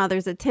get their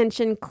mother's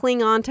attention,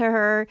 cling on to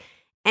her.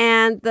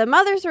 And the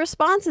mother's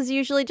response is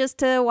usually just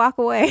to walk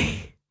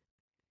away.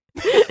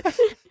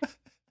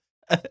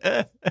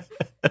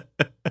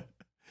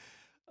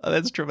 Oh,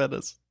 that's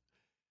tremendous.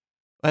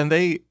 And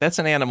that's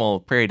an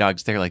animal, prairie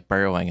dogs, they're like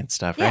burrowing and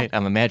stuff, right?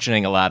 I'm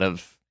imagining a lot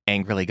of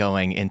angrily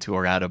going into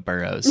or out of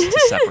burrows to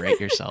separate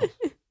yourself.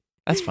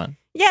 That's fun.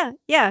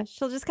 Yeah.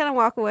 She'll just kind of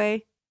walk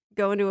away,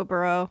 go into a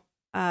burrow.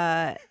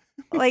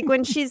 Like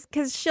when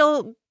because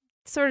she'll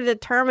sort of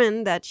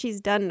determine that she's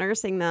done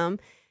nursing them.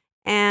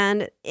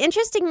 And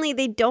interestingly,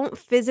 they don't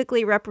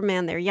physically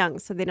reprimand their young.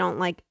 So they don't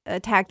like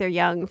attack their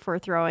young for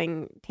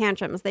throwing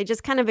tantrums. They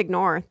just kind of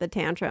ignore the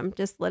tantrum.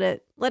 Just let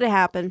it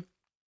happen.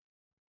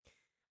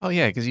 Oh,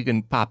 yeah, because you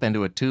can pop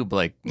into a tube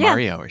like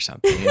Mario or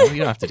something. You don't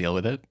have to deal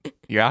with it.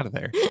 You're out of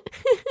there.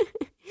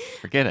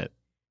 Forget it.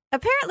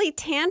 Apparently,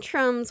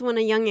 tantrums when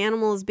a young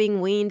animal is being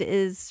weaned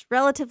is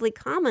relatively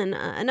common.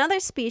 Another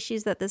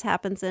species that this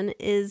happens in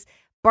is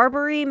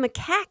Barbary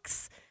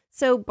macaques.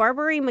 So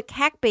Barbary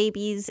macaque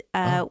babies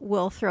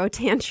will throw a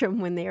tantrum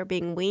when they are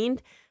being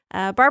weaned.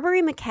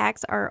 Barbary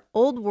macaques are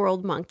old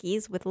world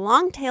monkeys with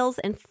long tails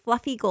and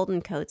fluffy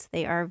golden coats.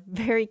 They are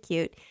very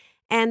cute.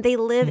 And they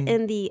live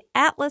in the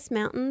Atlas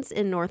Mountains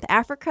in North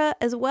Africa,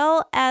 as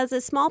well as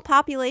a small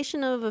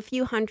population of a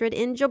few hundred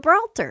in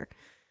Gibraltar.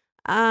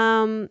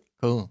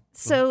 Cool.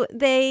 So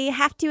they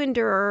have to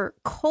endure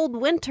cold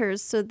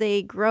winters, so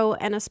they grow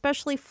an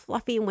especially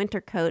fluffy winter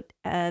coat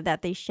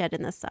that they shed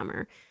in the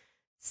summer.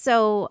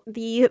 So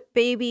the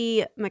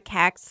baby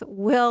macaques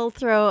will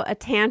throw a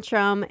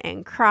tantrum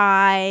and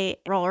cry,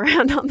 roll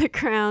around on the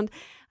ground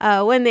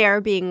when they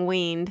are being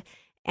weaned.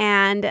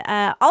 And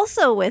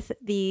also with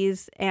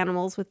these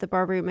animals, with the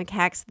Barbary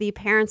macaques, the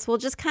parents will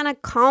just kind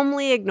of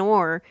calmly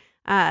ignore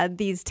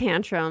these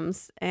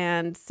tantrums.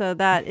 And so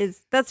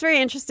that's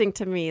very interesting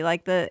to me.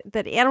 Like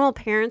that animal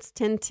parents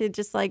tend to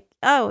just like,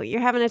 oh,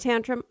 you're having a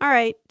tantrum. All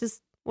right,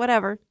 just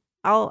whatever.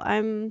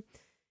 I'll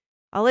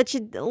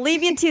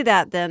leave you to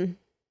that then.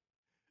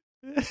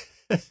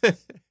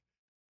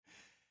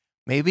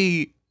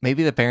 Maybe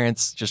the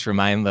parents just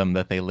remind them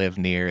that they live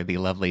near the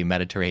lovely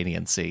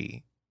Mediterranean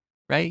Sea.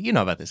 Right? You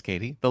know about this,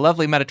 Katie. The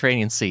lovely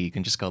Mediterranean Sea. You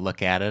can just go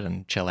look at it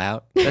and chill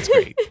out. That's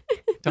great.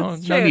 No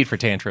need for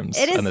tantrums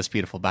on this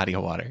beautiful body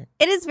of water.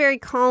 It is very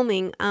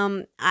calming.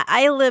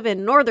 I live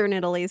in northern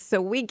Italy, so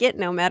we get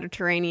no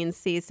Mediterranean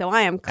Sea, so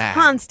I am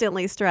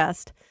constantly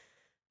stressed.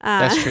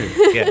 That's true,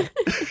 yeah.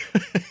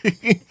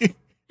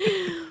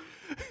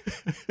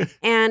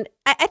 And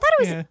I thought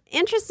it was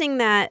interesting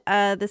that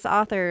this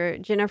author,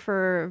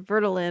 Jennifer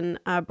Verdelin,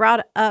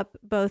 brought up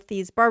both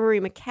these Barbary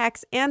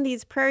macaques and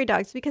these prairie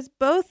dogs because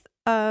both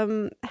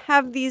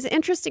have these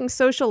interesting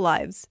social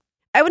lives.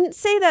 I wouldn't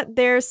say that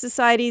their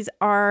societies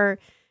are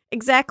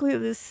exactly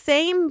the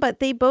same, but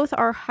they both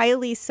are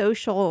highly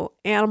social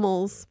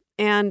animals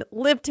and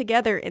live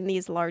together in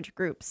these large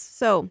groups.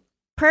 So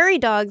prairie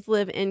dogs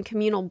live in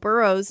communal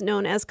burrows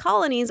known as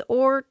colonies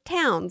or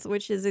towns,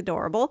 which is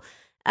adorable.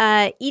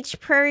 Each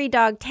prairie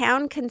dog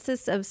town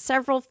consists of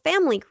several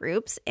family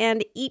groups,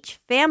 and each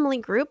family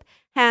group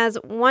has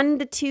 1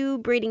 to 2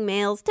 breeding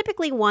males,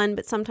 typically 1,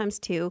 but sometimes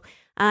 2,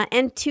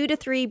 and 2 to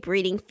 3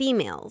 breeding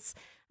females.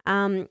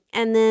 And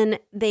then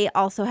they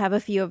also have a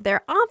few of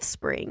their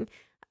offspring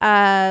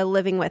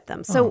living with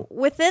them. So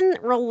within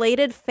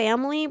related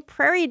family,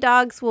 prairie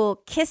dogs will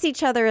kiss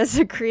each other as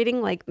they're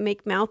greeting, like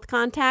make mouth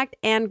contact,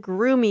 and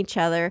groom each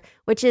other,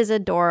 which is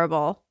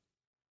adorable.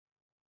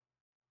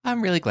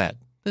 I'm really glad.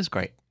 This is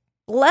great.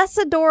 Less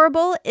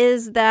adorable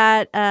is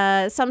that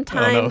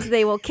sometimes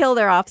they will kill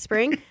their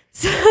offspring.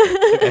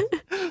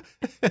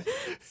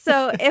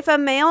 So if a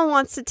male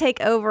wants to take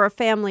over a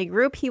family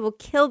group, he will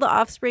kill the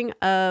offspring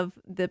of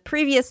the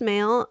previous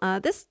male.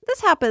 This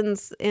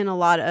happens in a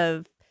lot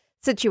of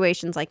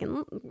situations, like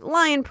in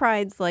lion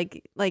prides.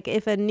 Like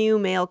if a new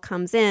male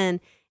comes in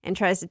and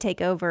tries to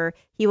take over,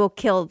 he will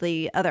kill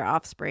the other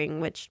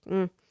offspring, which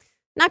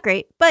not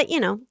great. But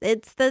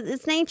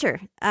it's nature.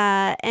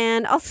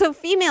 And also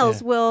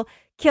females will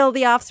kill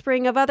the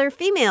offspring of other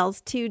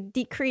females to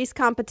decrease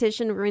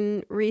competition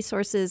when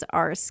resources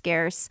are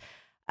scarce.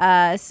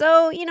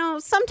 So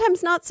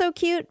sometimes not so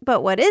cute,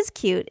 but what is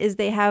cute is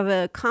they have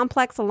a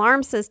complex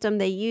alarm system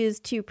they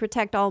use to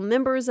protect all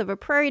members of a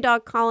prairie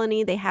dog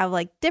colony. They have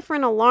like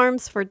different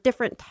alarms for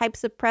different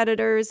types of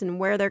predators and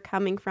where they're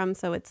coming from.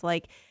 So it's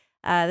like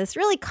this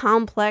really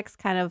complex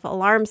kind of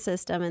alarm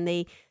system, and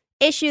they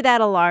issue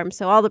that alarm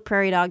so all the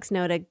prairie dogs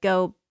know to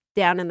go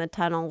down in the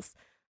tunnels.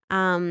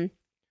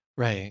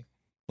 Right.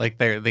 Like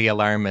the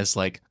alarm is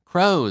like,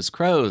 crows,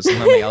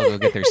 and then they all go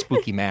get their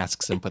spooky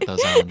masks and put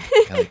those on.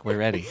 Like, we're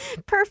ready.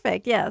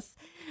 Perfect, yes.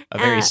 A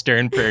very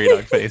stern prairie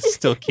dog face.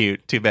 Still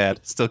cute. Too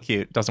bad. Still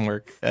cute. Doesn't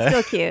work.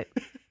 Still cute.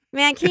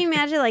 Man, can you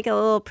imagine like a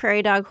little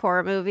prairie dog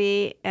horror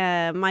movie?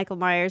 Michael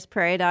Myers'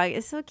 prairie dog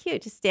is so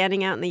cute, just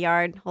standing out in the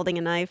yard holding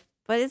a knife.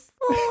 But it's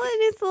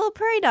a little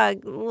prairie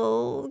dog,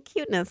 little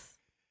cuteness.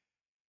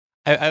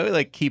 I would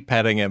like keep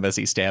petting him as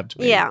he stabbed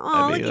me. Yeah.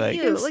 Oh, look at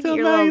you. Look at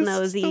your little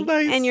nosy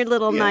and your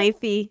little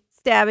knifey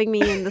stabbing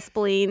me in the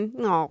spleen.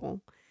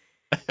 Oh.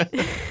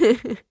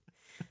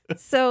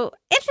 So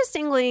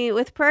interestingly,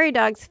 with prairie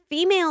dogs,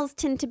 females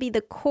tend to be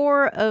the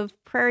core of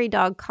prairie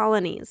dog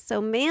colonies. So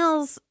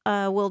males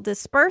will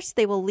disperse.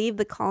 They will leave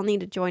the colony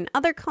to join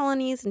other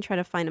colonies and try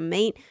to find a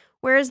mate.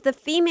 Whereas the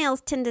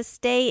females tend to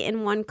stay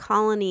in one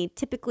colony,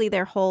 typically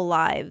their whole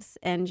lives.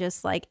 And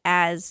just like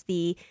as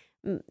the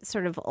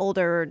sort of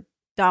older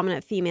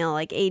dominant female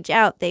like age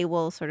out, they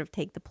will sort of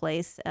take the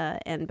place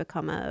and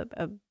become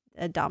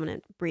a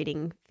dominant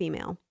breeding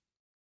female.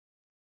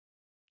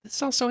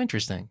 It's also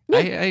interesting.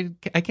 Yeah.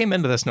 I came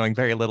into this knowing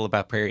very little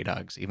about prairie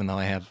dogs, even though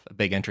I have a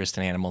big interest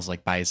in animals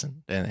like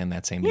bison in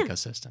that same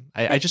ecosystem.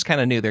 I just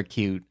kind of knew they're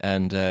cute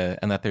and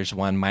that there's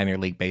one minor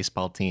league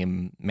baseball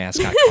team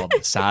mascot called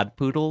the Sod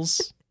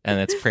Poodles, and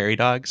it's prairie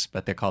dogs,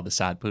 but they're called the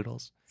Sod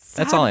Poodles.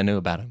 That's all I knew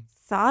about them.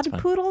 Sod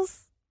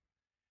Poodles?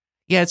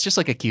 Yeah, it's just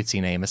like a cutesy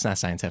name. It's not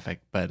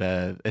scientific, but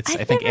I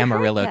think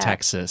Amarillo,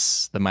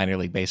 Texas, the minor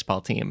league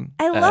baseball team.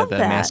 I love the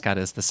that. mascot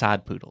is the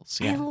Sod Poodles.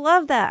 Yeah. I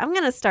love that. I'm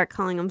going to start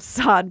calling them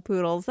Sod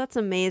Poodles. That's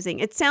amazing.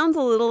 It sounds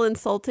a little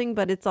insulting,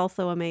 but it's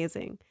also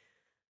amazing.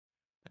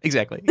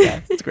 Exactly.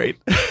 Yeah, it's great.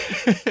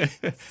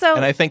 So,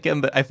 and I think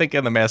in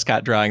the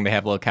mascot drawing they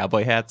have little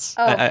cowboy hats.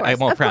 Oh, I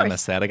won't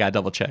promise that. I got to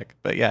double check,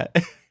 but yeah.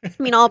 I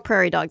mean, all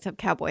prairie dogs have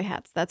cowboy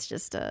hats. That's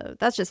just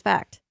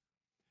fact.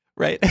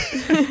 Right.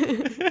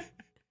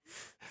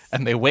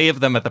 And they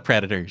wave them at the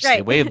predators. Right.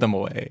 They wave them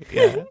away.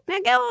 Yeah. Now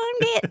go on,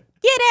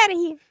 get out of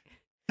here.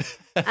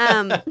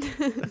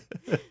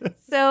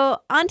 So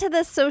onto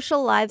the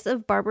social lives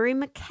of Barbary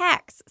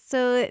macaques.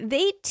 So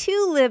they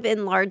too live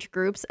in large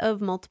groups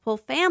of multiple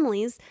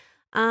families.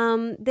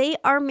 They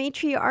are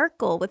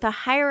matriarchal with a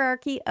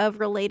hierarchy of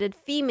related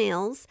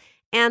females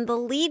and the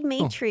lead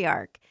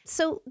matriarch.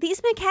 So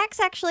these macaques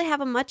actually have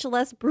a much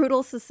less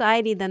brutal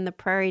society than the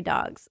prairie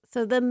dogs.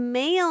 So the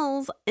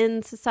males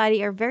in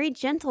society are very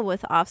gentle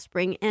with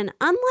offspring, and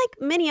unlike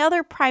many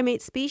other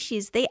primate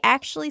species, they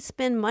actually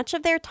spend much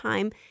of their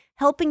time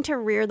helping to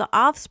rear the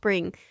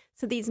offspring.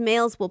 So these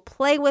males will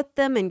play with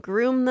them and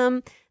groom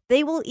them.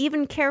 They will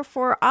even care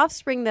for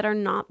offspring that are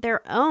not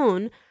their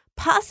own,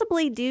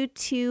 possibly due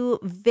to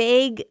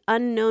vague,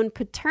 unknown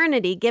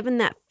paternity, given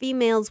that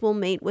females will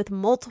mate with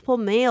multiple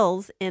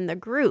males in the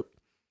group,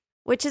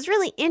 which is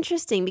really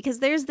interesting because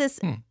there's this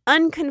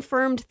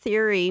unconfirmed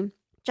theory,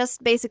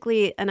 just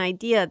basically an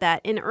idea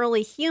that in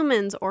early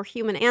humans or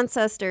human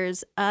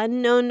ancestors,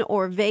 unknown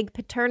or vague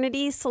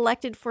paternity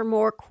selected for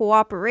more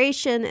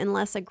cooperation and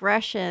less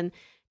aggression,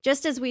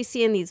 just as we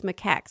see in these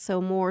macaques,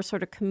 so more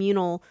sort of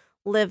communal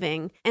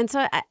living. And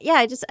so,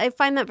 I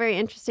find that very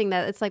interesting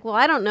that it's like, well,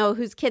 I don't know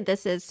whose kid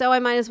this is, so I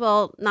might as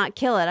well not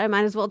kill it. I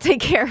might as well take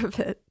care of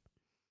it.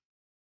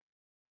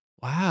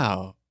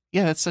 Wow.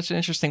 Yeah, that's such an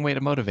interesting way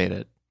to motivate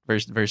it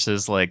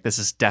versus like, this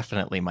is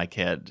definitely my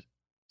kid,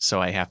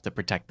 so I have to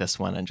protect this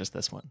one and just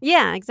this one.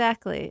 Yeah,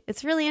 exactly.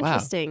 It's really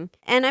interesting.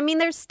 Wow. And I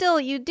mean,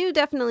 you do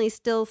definitely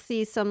still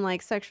see some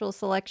like sexual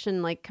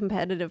selection, like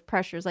competitive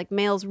pressures. Like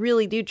males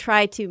really do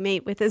try to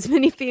mate with as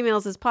many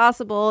females as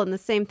possible, and the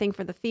same thing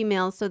for the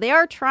females. So they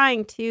are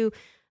trying to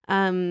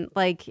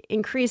like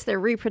increase their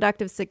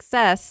reproductive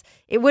success.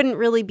 It wouldn't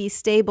really be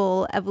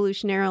stable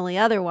evolutionarily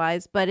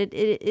otherwise, but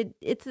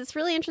it's this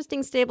really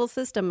interesting stable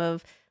system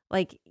of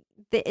like,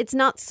 it's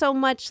not so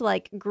much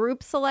like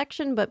group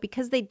selection, but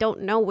because they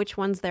don't know which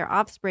one's their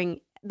offspring,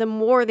 the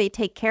more they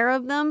take care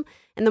of them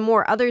and the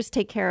more others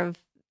take care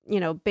of,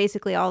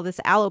 basically all this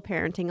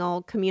alloparenting,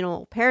 all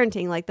communal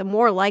parenting, like the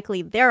more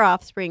likely their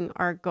offspring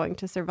are going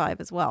to survive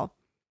as well.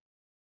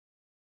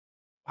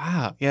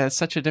 Wow. Yeah, it's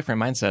such a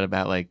different mindset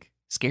about like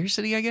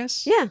scarcity, I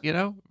guess.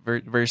 Yeah.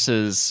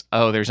 Versus,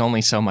 oh, there's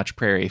only so much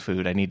prairie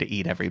food, I need to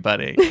eat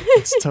everybody.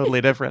 It's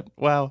totally different.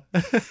 Wow.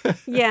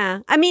 Yeah.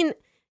 I mean,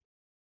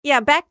 yeah,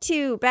 back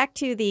to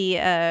the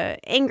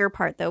anger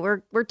part though.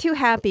 We're too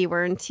happy.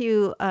 We're in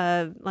too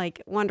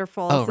like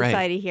wonderful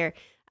society here.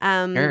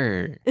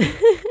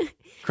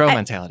 Crow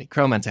mentality.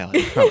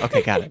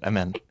 Okay, got it. I'm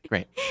in.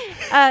 Great.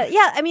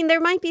 Yeah, I mean, there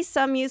might be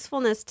some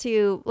usefulness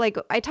to, like,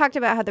 I talked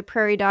about how the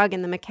prairie dog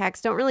and the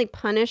macaques don't really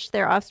punish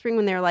their offspring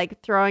when they're like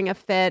throwing a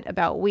fit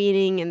about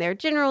weaning, and they're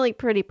generally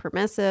pretty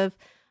permissive.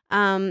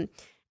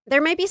 There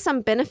may be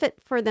some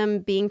benefit for them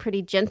being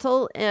pretty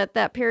gentle at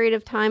that period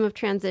of time of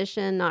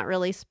transition, not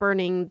really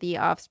spurning the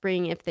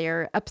offspring if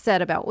they're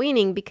upset about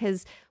weaning,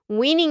 because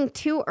weaning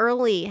too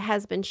early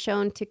has been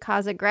shown to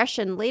cause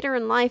aggression later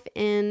in life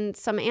in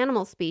some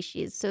animal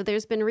species. So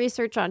there's been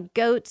research on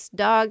goats,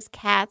 dogs,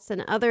 cats,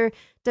 and other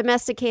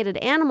domesticated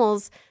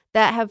animals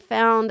that have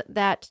found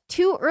that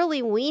too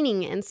early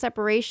weaning and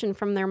separation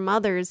from their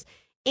mothers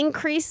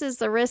increases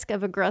the risk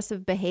of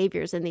aggressive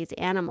behaviors in these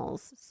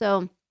animals.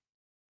 So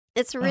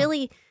it's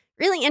really,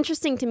 really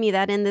interesting to me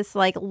that in this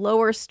like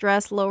lower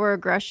stress, lower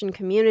aggression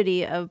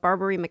community of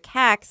Barbary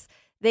macaques,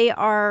 they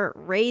are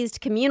raised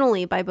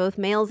communally by both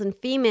males and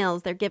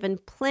females. They're given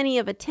plenty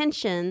of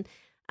attention.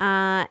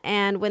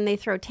 And when they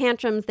throw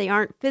tantrums, they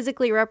aren't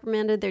physically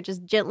reprimanded. They're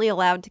just gently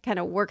allowed to kind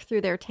of work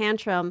through their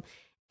tantrum.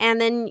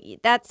 And then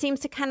that seems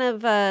to kind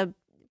of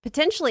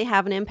potentially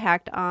have an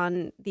impact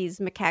on these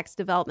macaques'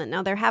 development.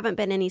 Now, there haven't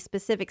been any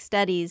specific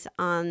studies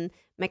on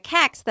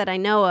macaques that I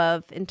know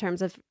of in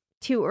terms of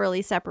too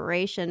early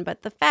separation,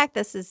 but the fact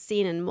this is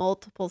seen in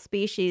multiple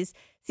species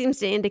seems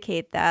to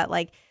indicate that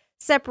like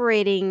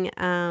separating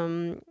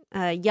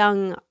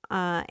young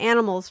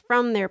animals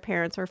from their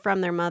parents or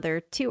from their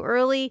mother too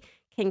early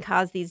can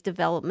cause these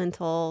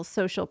developmental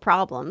social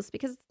problems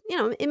because,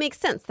 it makes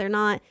sense. They're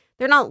not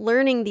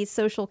learning these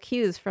social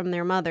cues from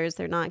their mothers.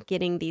 They're not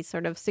getting these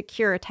sort of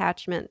secure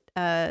attachment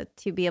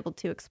to be able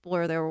to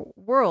explore their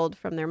world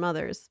from their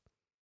mothers.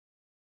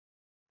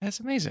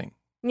 That's amazing.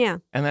 Yeah.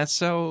 And that's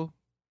so...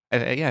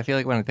 I feel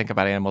like when I think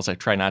about animals, I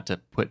try not to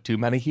put too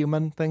many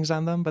human things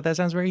on them, but that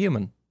sounds very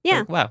human. Yeah.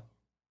 Like, wow.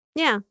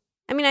 Yeah.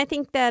 I mean, I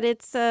think that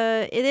it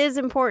is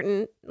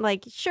important.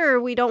 Like, sure,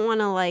 we don't want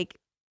to like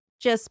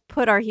just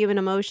put our human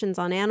emotions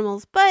on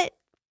animals, but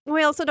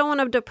we also don't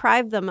want to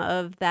deprive them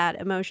of that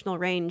emotional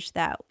range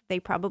that they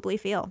probably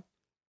feel.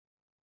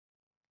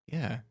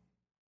 Yeah.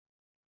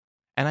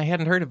 And I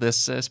hadn't heard of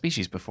this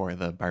species before,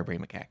 the Barbary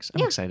macaques.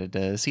 I'm excited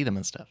to see them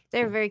and stuff.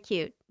 They're very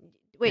cute.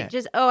 Wait,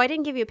 I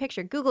didn't give you a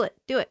picture. Google it.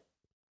 Do it.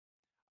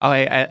 Oh,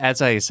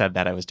 as I said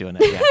that, I was doing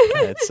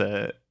it.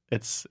 Yeah,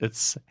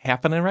 it's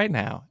happening right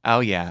now.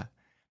 Oh yeah,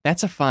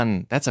 that's a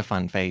fun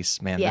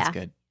face, man. Yeah. That's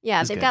good.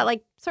 Yeah, they've got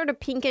like sort of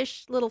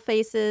pinkish little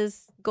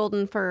faces,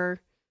 golden fur.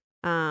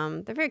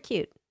 They're very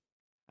cute.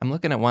 I'm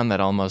looking at one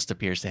that almost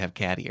appears to have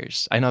cat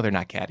ears. I know they're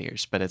not cat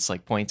ears, but it's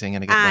like pointing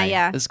in a good way.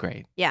 Yeah. This is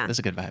great. Yeah. This is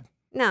a good vibe.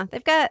 No,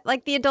 they've got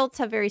like the adults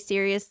have very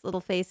serious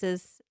little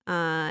faces,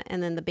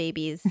 and then the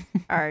babies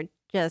are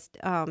just,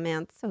 oh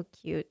man, so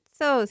cute.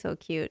 So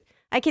cute.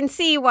 I can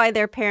see why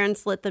their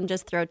parents let them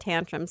just throw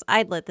tantrums.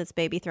 I'd let this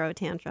baby throw a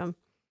tantrum.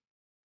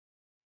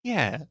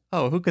 Yeah.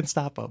 Oh, who can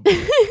stop them?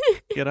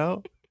 You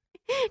know?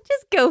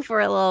 Just go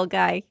for it, little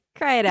guy.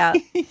 Cry it out.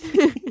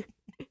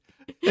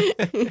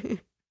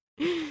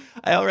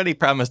 I already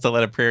promised to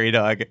let a prairie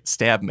dog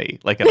stab me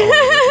like an old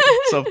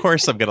so of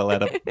course I'm going to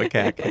let a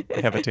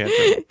macaque have a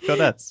tantrum. Go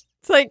nuts.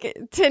 It's like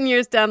 10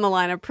 years down the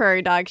line, a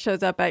prairie dog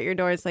shows up at your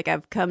door. It's like,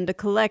 I've come to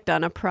collect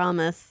on a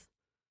promise.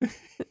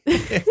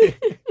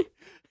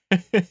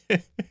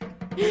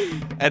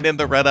 And in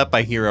the run-up,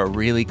 I hear a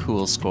really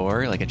cool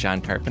score, like a John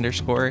Carpenter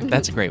score.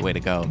 That's a great way to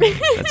go.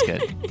 That's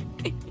good.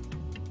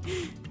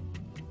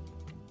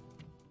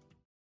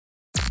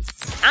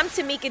 I'm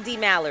Tamika D.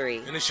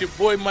 Mallory. And it's your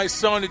boy, my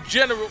son, the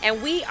General.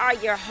 And we are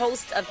your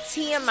hosts of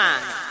TMI.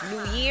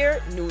 New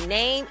year, new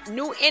name,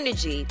 new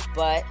energy,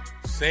 but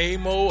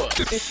same old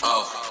us.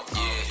 Oh,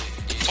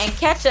 yeah. And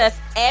catch us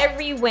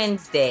every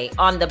Wednesday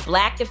on the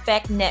Black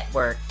Effect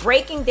Network,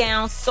 breaking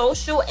down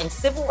social and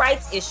civil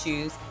rights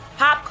issues,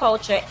 pop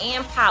culture,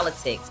 and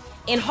politics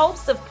in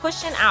hopes of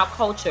pushing our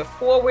culture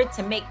forward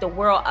to make the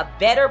world a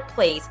better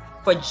place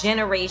for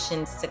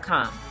generations to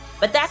come.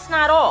 But that's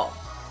not all.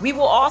 We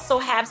will also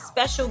have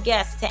special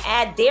guests to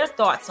add their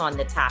thoughts on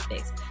the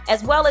topics,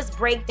 as well as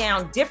break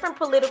down different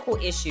political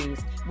issues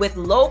with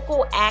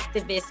local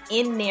activists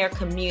in their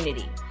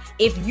community.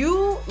 If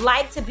you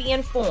like to be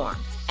informed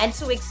and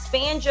to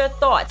expand your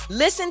thoughts,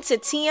 listen to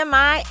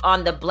TMI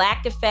on the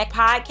Black Effect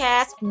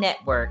Podcast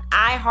Network,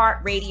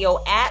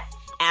 iHeartRadio app,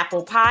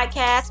 Apple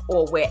Podcasts,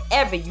 or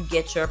wherever you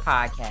get your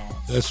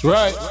podcasts. That's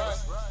right.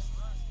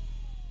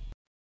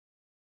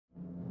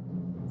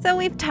 So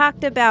we've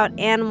talked about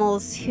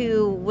animals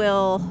who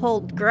will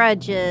hold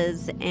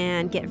grudges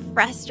and get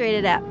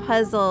frustrated at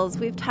puzzles.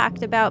 We've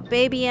talked about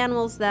baby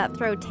animals that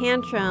throw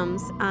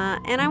tantrums.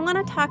 And I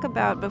want to talk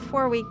about,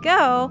 before we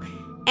go,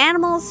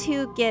 animals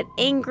who get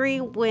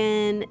angry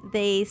when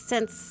they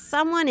sense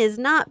someone is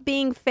not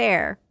being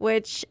fair,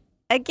 which,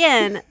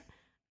 again,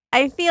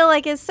 I feel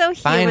like is so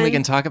human. Fine, we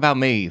can talk about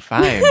me.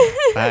 Fine.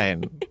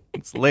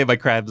 Let's lay my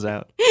crabs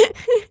out.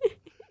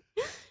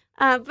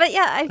 But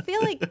yeah, I feel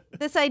like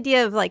this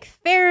idea of like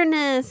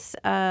fairness,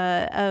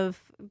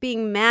 of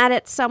being mad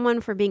at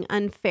someone for being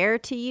unfair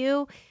to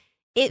you,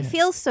 it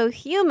feels so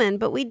human,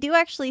 but we do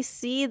actually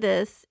see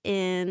this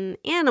in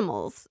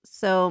animals.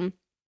 So,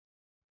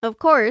 of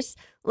course,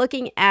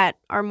 looking at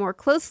our more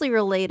closely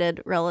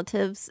related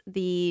relatives,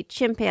 the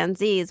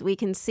chimpanzees, we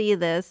can see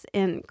this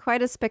in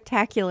quite a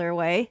spectacular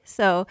way.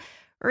 So,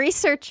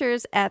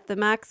 researchers at the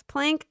Max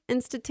Planck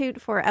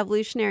Institute for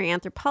Evolutionary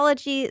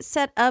Anthropology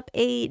set up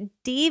a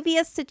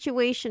devious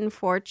situation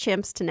for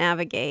chimps to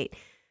navigate.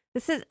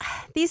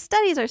 These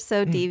studies are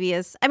so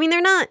devious. I mean,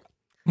 they're not.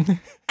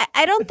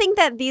 I don't think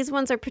that these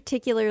ones are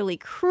particularly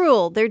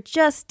cruel. They're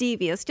just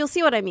devious. You'll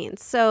see what I mean.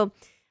 So,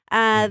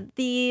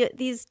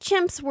 these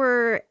chimps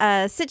were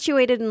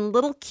situated in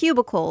little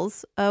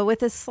cubicles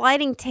with a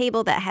sliding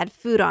table that had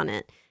food on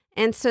it,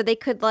 and so they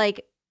could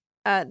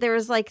there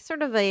was like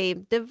sort of a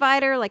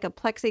divider, like a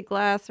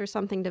plexiglass or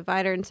something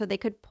divider. And so they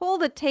could pull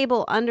the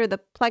table under the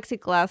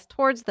plexiglass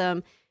towards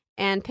them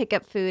and pick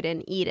up food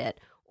and eat it.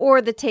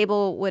 Or the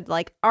table would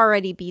like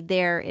already be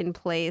there in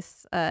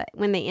place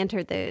when they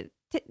entered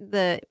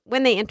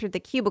when they entered the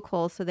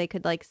cubicle, so they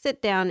could like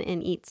sit down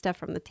and eat stuff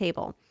from the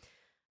table.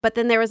 But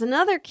then there was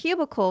another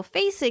cubicle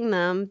facing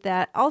them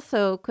that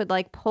also could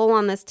like pull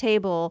on this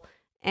table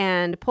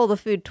and pull the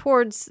food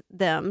towards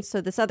them.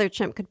 So this other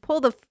chimp could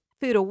pull the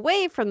food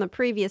away from the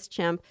previous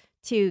chimp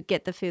to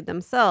get the food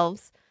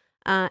themselves.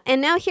 And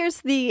now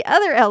here's the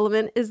other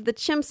element, is the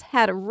chimps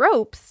had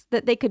ropes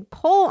that they could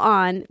pull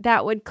on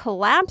that would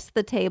collapse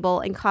the table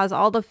and cause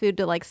all the food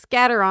to like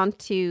scatter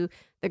onto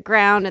the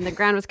ground, and the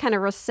ground was kind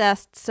of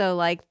recessed, so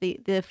like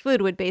the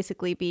food would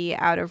basically be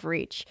out of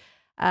reach.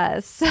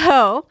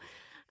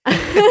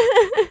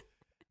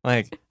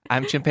 Like,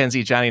 I'm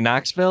chimpanzee Johnny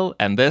Knoxville,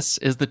 and this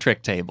is the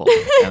trick table.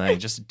 And I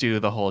just do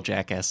the whole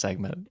Jackass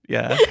segment.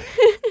 Yeah.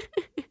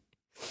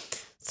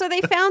 So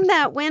they found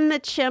that when the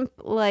chimp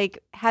like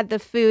had the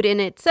food in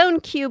its own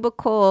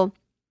cubicle,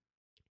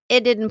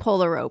 it didn't pull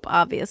the rope.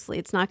 Obviously,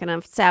 it's not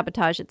going to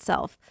sabotage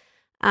itself.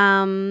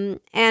 And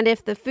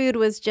if the food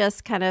was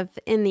just kind of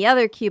in the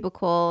other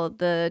cubicle,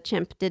 the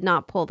chimp did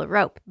not pull the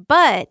rope.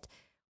 But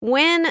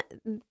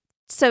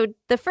so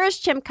the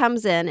first chimp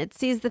comes in, it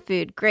sees the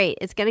food, great,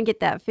 it's going to get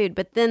that food.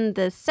 But then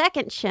the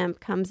second chimp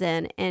comes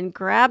in and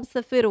grabs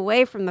the food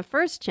away from the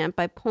first chimp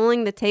by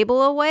pulling the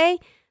table away.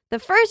 The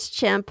first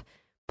chimp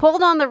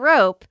pulled on the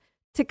rope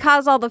to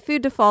cause all the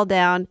food to fall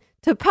down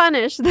to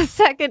punish the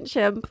second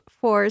chimp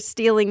for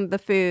stealing the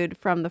food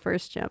from the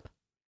first chimp.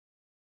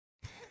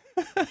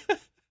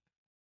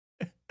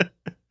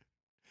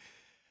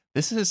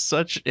 This is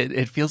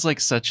it feels like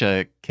such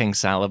a King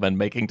Solomon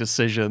making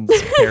decisions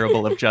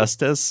parable of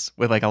justice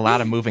with like a lot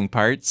of moving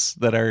parts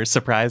that are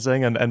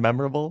surprising and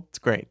memorable. It's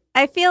great.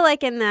 I feel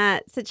like in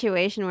that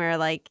situation where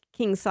like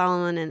King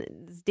Solomon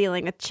is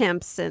dealing with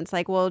chimps, and it's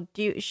like, well,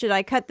 should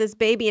I cut this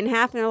baby in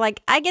half? And they're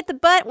like, I get the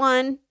butt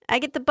one. I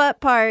get the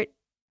butt part.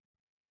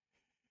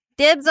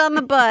 dibs on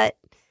the butt.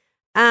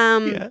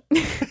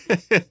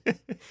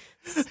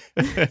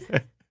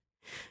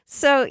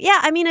 So, yeah,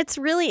 I mean, it's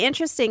really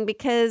interesting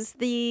because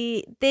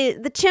the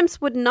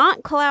chimps would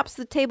not collapse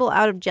the table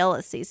out of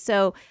jealousy.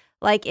 So,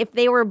 like, if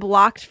they were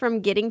blocked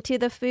from getting to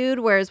the food,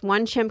 whereas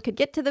one chimp could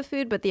get to the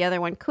food, but the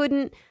other one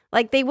couldn't,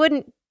 like, they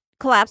wouldn't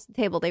collapse the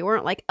table. They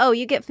weren't like, oh,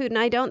 you get food and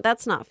I don't?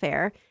 That's not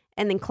fair.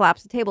 And then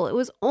collapse the table. It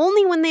was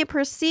only when they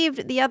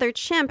perceived the other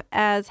chimp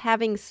as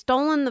having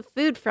stolen the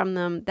food from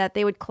them that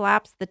they would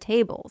collapse the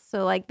table.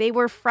 So, like, they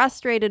were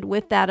frustrated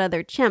with that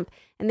other chimp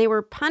and they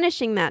were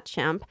punishing that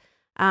chimp.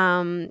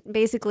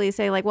 Basically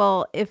say like,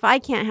 well, if I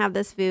can't have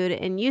this food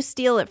and you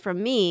steal it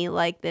from me,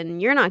 like, then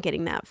you're not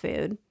getting that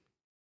food.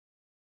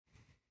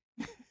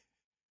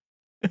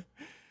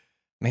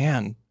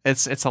 Man,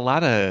 it's a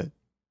lot of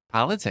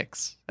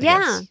politics. I Yeah.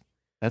 guess.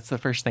 That's the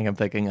first thing I'm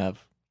thinking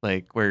of.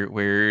 Like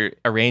we're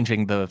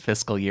arranging the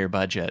fiscal year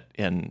budget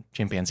in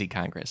Chimpanzee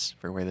Congress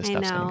for where this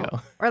stuff's going to go.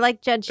 Or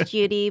like Judge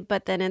Judy,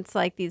 but then it's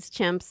like these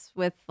chimps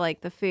with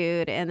like the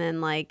food and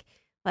then like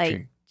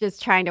True.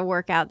 just trying to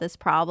work out this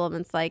problem.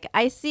 It's like,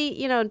 I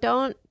see,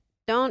 don't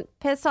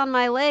piss on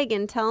my leg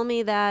and tell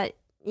me that,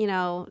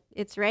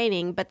 it's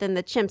raining, but then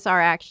the chimps are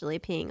actually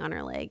peeing on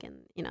her leg and,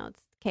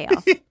 it's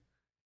chaos.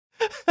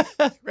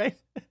 Right.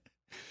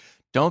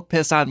 Don't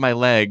piss on my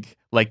leg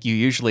like you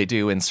usually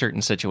do in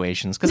certain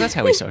situations, because that's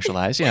how we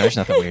socialize. There's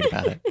nothing weird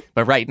about it.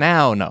 But right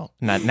now, no.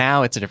 Not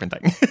now, it's a different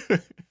thing.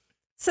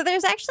 So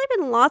there's actually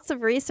been lots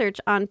of research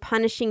on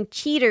punishing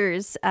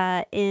cheaters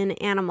in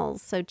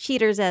animals. So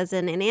cheaters as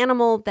in an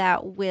animal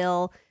that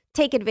will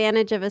take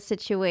advantage of a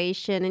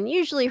situation and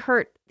usually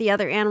hurt the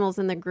other animals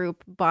in the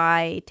group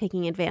by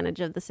taking advantage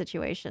of the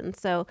situation.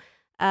 So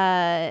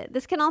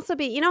this can also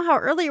be, how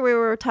earlier we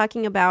were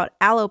talking about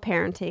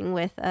alloparenting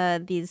with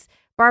these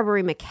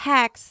Barbary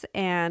macaques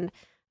and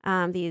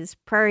these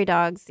prairie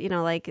dogs,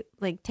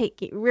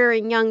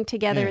 rearing young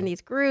together in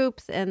these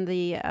groups, and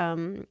the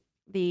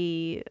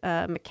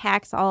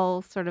macaques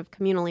all sort of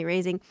communally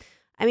raising.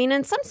 I mean,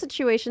 in some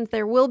situations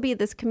there will be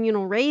this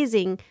communal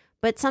raising,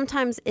 but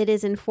sometimes it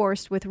is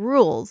enforced with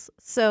rules.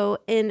 So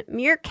in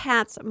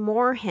meerkats,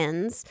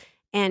 moorhens,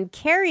 and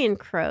carrion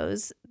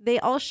crows, they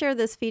all share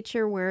this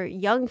feature where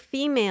young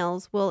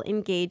females will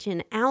engage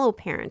in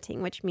alloparenting,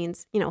 which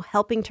means,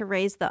 helping to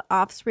raise the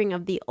offspring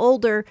of the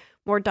older,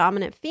 more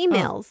dominant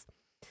females.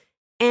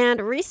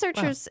 And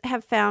researchers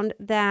have found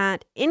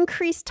that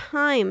increased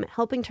time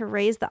helping to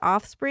raise the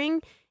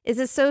offspring is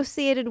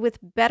associated with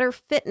better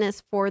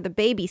fitness for the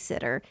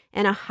babysitter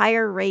and a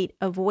higher rate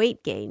of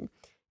weight gain.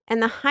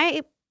 And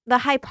the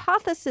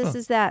hypothesis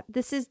is that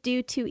this is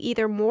due to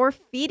either more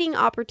feeding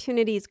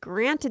opportunities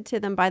granted to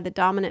them by the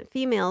dominant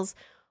females,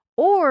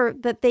 or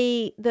that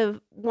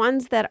the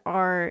ones that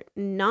are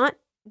not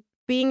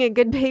being a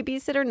good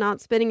babysitter,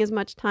 not spending as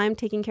much time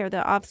taking care of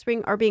the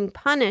offspring, are being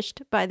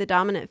punished by the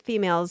dominant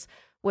females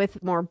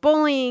with more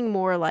bullying,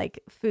 more like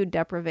food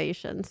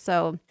deprivation.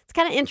 So it's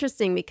kind of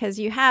interesting because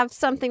you have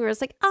something where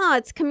it's like,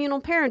 it's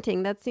communal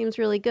parenting. That seems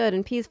really good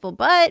and peaceful,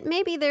 but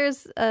maybe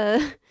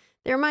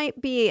there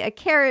might be a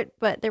carrot,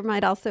 but there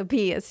might also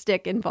be a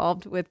stick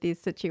involved with these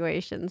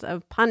situations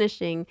of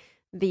punishing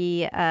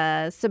the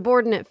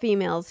subordinate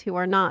females who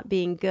are not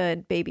being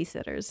good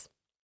babysitters.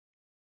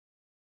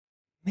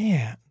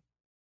 Man.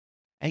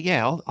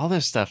 Yeah, all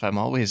this stuff, I'm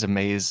always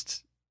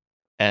amazed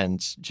and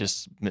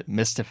just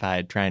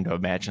mystified trying to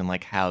imagine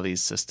like how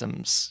these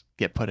systems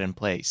get put in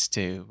place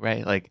too,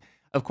 right? Like,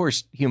 of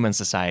course, human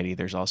society,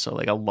 there's also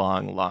like a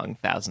long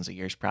thousands of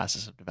years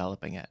process of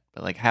developing it.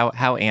 But like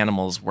how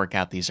animals work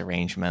out these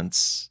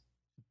arrangements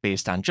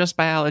based on just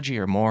biology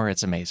or more,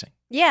 it's amazing.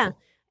 Yeah.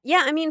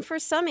 Yeah, I mean, for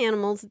some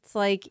animals, it's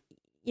like,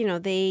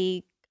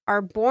 they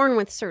are born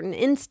with certain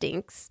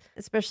instincts,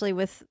 especially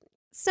with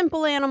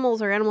simple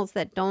animals or animals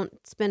that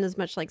don't spend as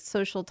much like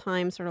social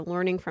time sort of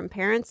learning from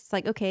parents. It's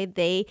like, okay,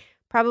 they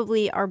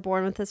probably are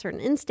born with a certain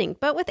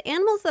instinct. But with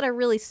animals that are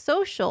really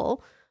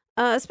social,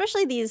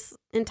 especially these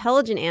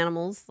intelligent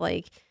animals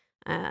like,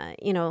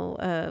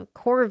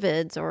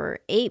 corvids or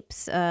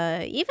apes,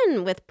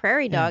 even with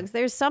prairie dogs,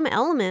 there's some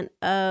element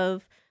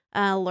of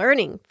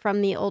learning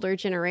from the older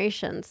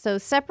generation. So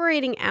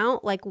separating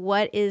out like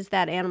what is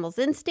that animal's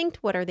instinct,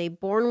 what are they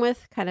born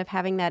with, kind of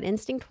having that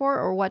instinct for,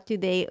 or what do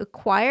they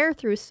acquire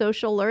through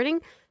social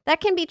learning,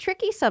 that can be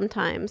tricky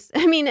sometimes.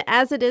 I mean,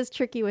 as it is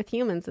tricky with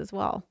humans as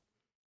well.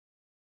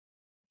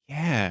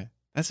 Yeah,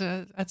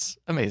 that's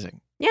amazing.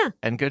 Yeah.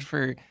 And good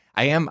for,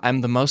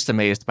 I'm the most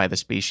amazed by the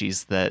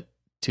species that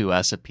to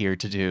us appear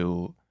to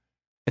do,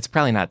 it's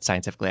probably not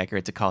scientifically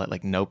accurate to call it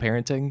like no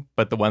parenting,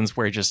 but the ones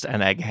where just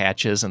an egg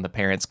hatches and the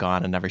parent's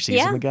gone and never sees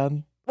them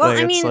again. Well,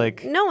 like, I mean, it's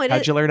like, no,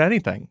 how'd you learn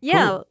anything?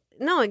 Yeah, Cool.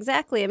 No,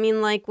 exactly. I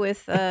mean, like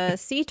with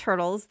sea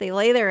turtles, they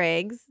lay their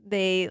eggs,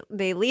 they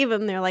leave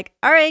them. They're like,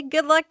 all right,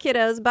 good luck,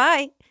 kiddos,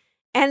 bye.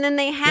 And then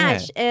they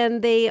hatch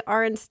and they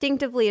are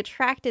instinctively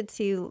attracted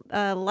to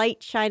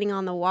light shining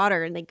on the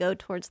water and they go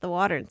towards the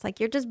water. It's like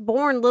you're just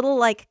born little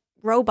like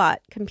robot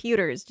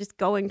computers just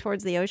going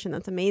towards the ocean.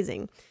 That's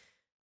amazing.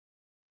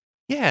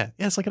 Yeah,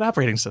 it's like an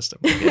operating system.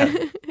 Yeah.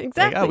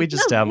 Exactly. Like, oh, we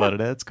just downloaded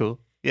it. It's cool.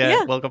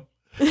 Yeah. Welcome.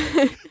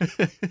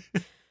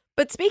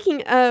 But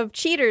speaking of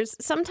cheaters,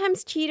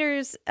 sometimes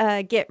cheaters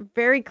get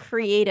very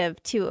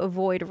creative to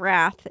avoid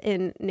wrath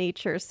in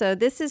nature. So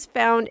this is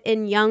found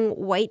in young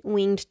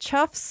white-winged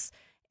choughs,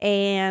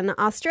 an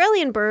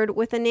Australian bird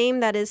with a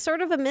name that is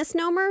sort of a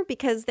misnomer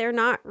because they're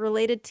not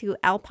related to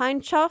alpine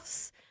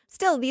choughs.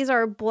 Still, these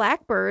are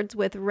black birds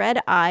with red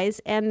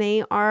eyes, and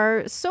they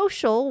are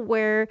social,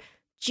 where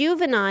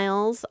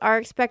juveniles are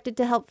expected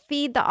to help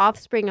feed the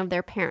offspring of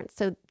their parents,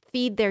 so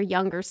feed their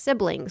younger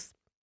siblings.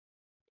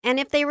 And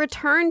if they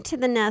return to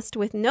the nest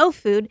with no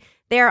food,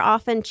 they are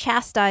often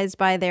chastised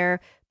by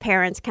their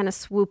parents, kind of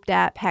swooped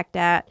at, pecked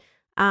at,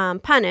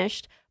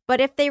 punished.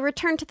 But if they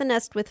return to the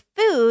nest with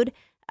food,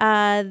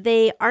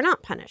 they are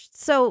not punished.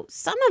 So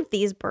some of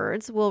these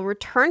birds will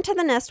return to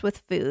the nest with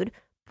food,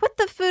 put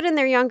the food in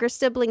their younger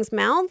siblings'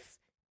 mouths,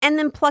 and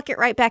then pluck it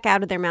right back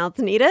out of their mouths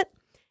and eat it.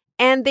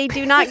 And they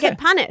do not get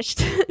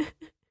punished.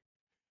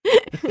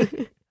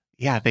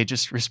 Yeah, they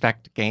just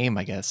respect game,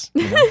 I guess.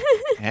 You know?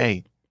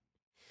 Hey.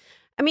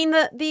 I mean,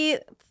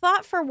 the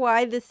thought for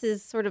why this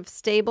is sort of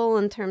stable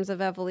in terms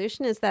of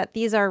evolution is that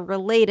these are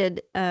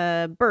related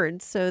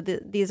birds. So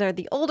these are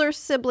the older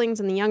siblings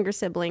and the younger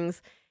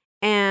siblings.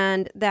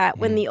 And that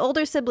when the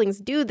older siblings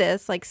do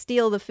this, like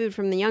steal the food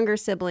from the younger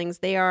siblings,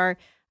 they are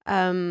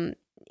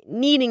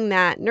needing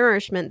that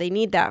nourishment. They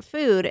need that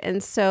food.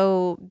 And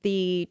so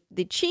the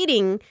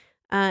cheating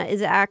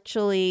is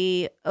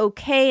actually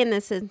okay in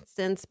this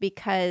instance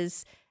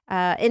because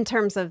in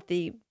terms of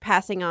the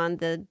passing on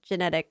the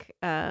genetic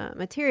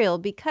material,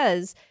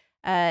 because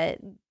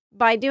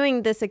by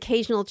doing this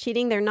occasional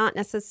cheating, they're not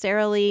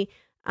necessarily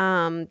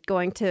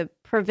going to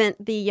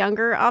prevent the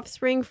younger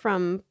offspring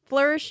from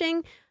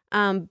flourishing,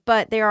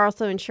 but they are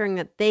also ensuring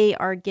that they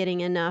are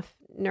getting enough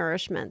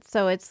nourishment.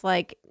 So it's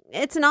like,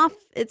 it's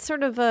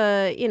sort of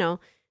a,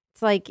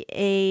 it's like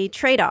a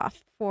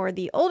trade-off for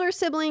the older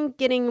sibling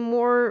getting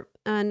more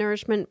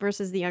nourishment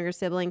versus the younger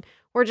sibling.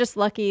 We're just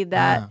lucky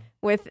that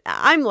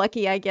I'm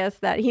lucky, I guess,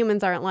 that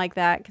humans aren't like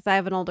that because I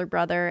have an older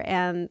brother,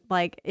 and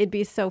like it'd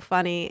be so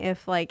funny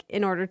if like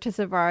in order to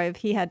survive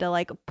he had to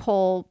like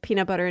pull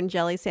peanut butter and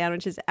jelly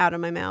sandwiches out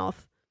of my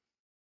mouth.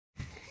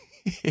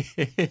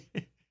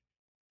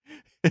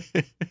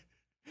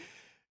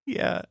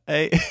 Yeah,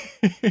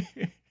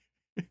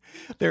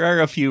 there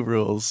are a few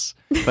rules,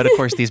 but of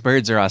course these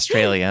birds are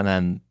Australian,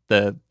 and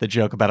the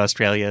joke about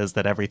Australia is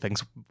that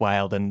everything's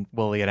wild and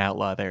woolly and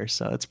outlaw there,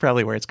 so that's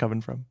probably where it's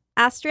coming from.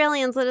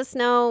 Australians, let us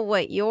know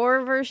what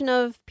your version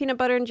of peanut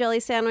butter and jelly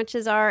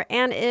sandwiches are,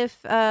 and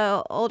if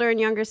older and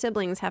younger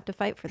siblings have to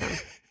fight for them.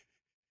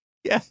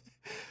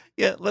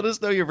 Yeah, let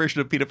us know your version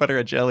of peanut butter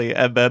and jelly,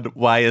 and then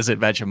why is it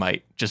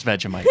Vegemite? Just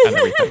Vegemite on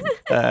everything.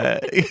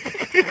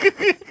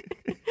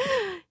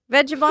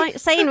 Vegemite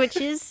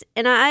sandwiches,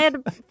 and I had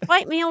to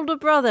fight my older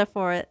brother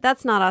for it.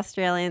 That's not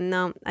Australian.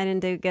 No, I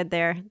didn't do good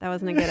there. That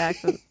wasn't a good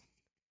accent.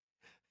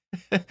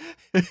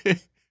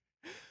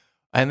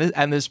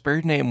 And this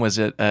bird name, was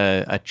it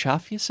a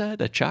chough, you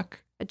said? A chuck?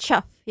 A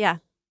chough, yeah.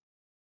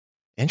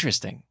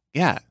 Interesting.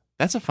 Yeah,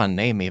 that's a fun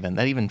name even.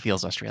 That even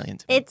feels Australian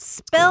to me. It's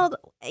spelled,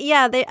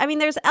 cool.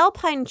 There's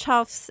alpine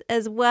choughs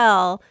as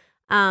well.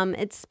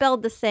 It's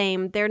spelled the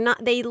same.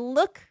 They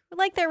look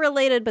like they're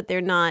related, but they're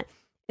not.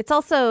 It's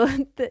also,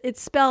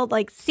 it's spelled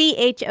like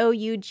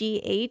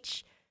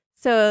Chough.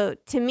 So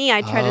to me,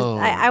 I try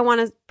I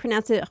want to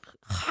pronounce it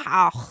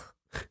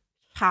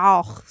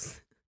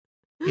Choughs.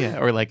 Yeah,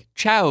 or like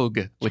Chaug,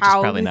 which is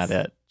probably not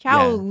it.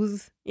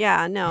 Chows.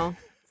 Yeah, no.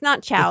 It's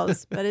not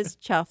chows, but it's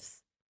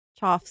choughs.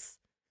 Choughs.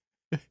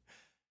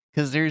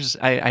 Because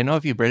I know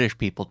a few British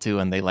people too,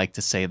 and they like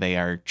to say they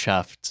are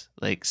chuffed,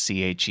 like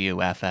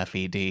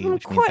CHUFFED,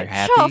 which means they're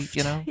happy,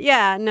 chuffed.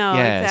 Yeah, no,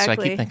 yeah, exactly.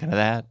 so I keep thinking of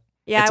that.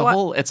 Yeah,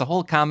 it's a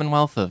whole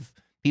commonwealth of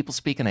people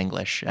speaking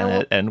English,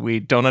 and we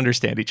don't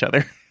understand each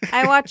other.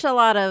 I watch a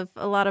lot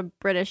of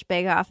British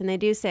Bake Off, and they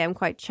do say I'm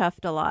quite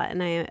chuffed a lot,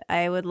 and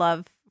I would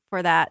love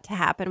for that to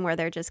happen where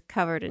they're just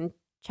covered in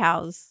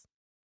chows.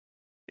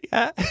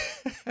 Yeah.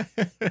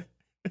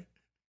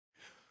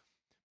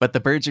 But the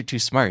birds are too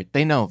smart.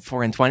 They know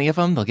 4 in 20 of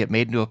them, they'll get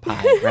made into a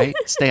pie, right?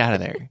 Stay out of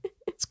there.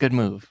 It's a good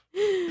move.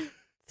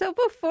 So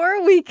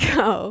before we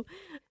go,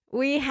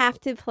 we have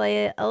to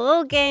play a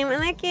little game,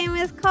 and that game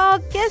is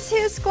called Guess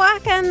Who's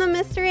Squawking, the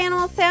Mystery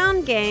Animal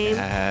Sound game.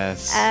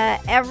 Yes.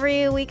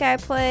 Every week I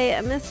play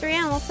a mystery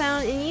animal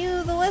sound, and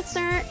you, the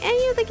listener, and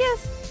you, the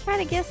guest, try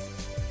to guess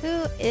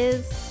who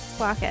is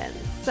squawking.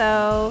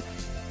 So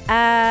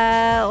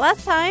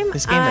last time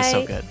this game is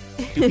so good.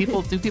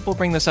 Do people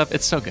bring this up?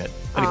 It's so good.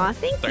 Anyway, aw,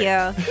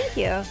 thank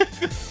you.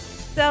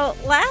 So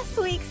last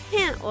week's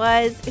hint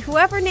was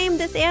whoever named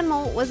this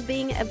animal was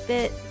being a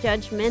bit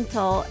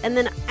judgmental. And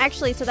then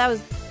actually,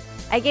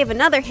 I gave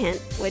another hint,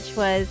 which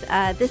was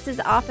this is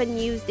often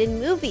used in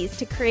movies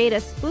to create a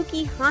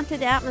spooky,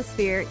 haunted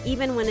atmosphere,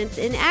 even when it's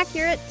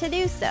inaccurate to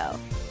do so.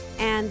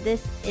 And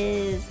this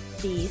is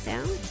the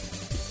sound.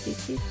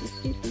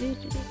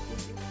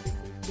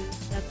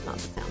 That's not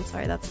the sound,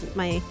 sorry. That's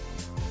my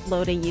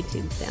loading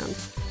YouTube sound.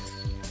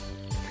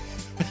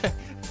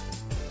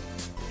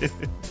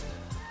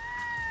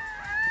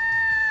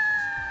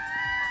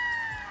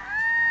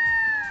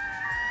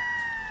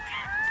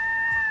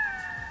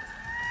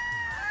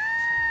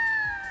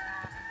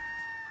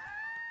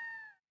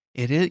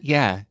 It is,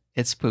 yeah,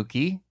 it's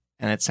spooky,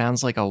 and it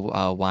sounds like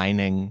a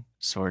whining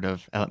sort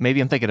of. Maybe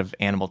I'm thinking of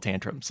animal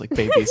tantrums, like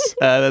babies.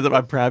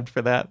 I'm proud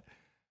for that.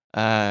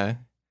 And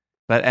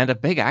a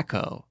big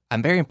echo.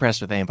 I'm very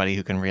impressed with anybody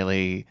who can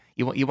really.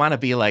 You want to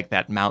be like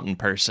that mountain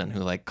person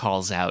who like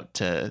calls out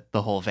to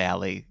the whole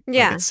valley.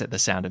 Yeah, like it's the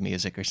Sound of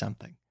Music or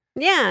something.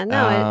 Yeah,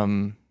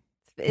 no,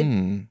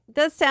 it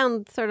does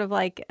sound sort of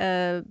like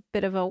a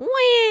bit of a wah,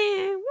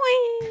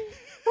 wah,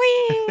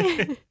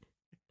 wah.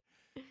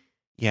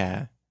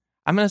 Yeah.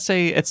 I'm going to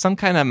say it's some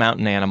kind of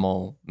mountain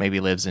animal, maybe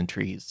lives in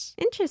trees.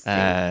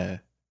 Interesting.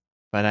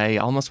 But I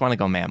almost want to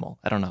go mammal.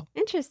 I don't know.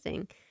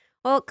 Interesting.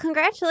 Well,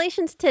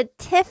 congratulations to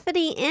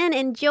Tiffany N.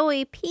 and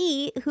Joey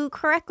P., who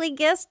correctly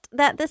guessed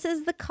that this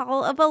is the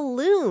call of a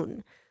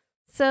loon.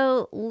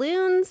 So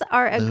loons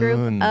are a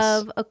group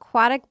of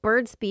aquatic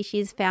bird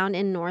species found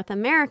in North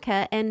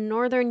America and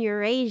northern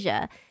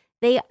Eurasia.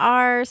 They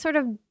are sort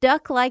of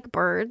duck-like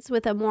birds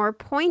with a more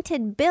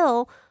pointed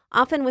bill,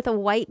 often with a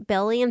white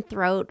belly and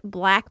throat,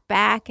 black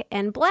back,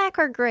 and black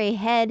or gray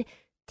head.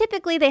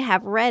 Typically, they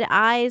have red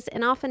eyes,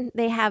 and often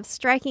they have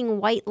striking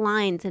white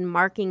lines and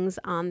markings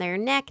on their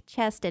neck,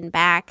 chest, and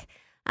back.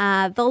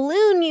 The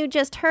loon you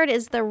just heard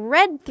is the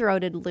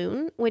red-throated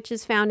loon, which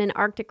is found in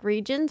Arctic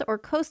regions or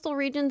coastal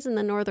regions in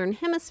the northern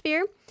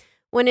hemisphere.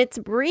 When it's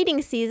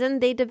breeding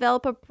season, they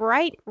develop a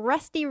bright,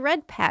 rusty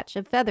red patch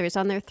of feathers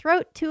on their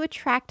throat to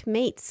attract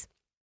mates.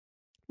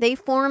 They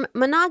form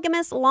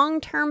monogamous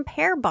long-term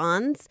pair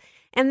bonds,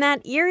 and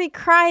that eerie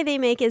cry they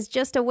make is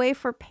just a way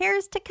for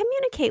pairs to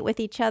communicate with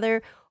each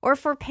other or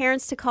for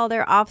parents to call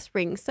their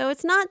offspring. So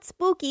it's not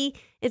spooky,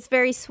 it's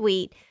very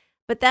sweet.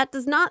 But that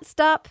does not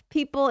stop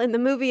people in the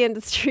movie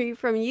industry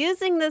from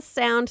using this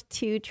sound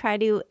to try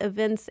to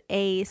evince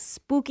a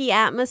spooky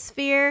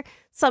atmosphere,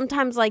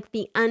 sometimes like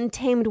the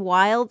Untamed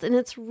Wilds. And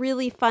it's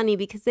really funny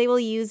because they will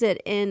use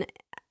it in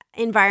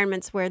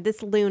environments where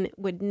this loon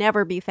would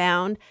never be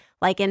found,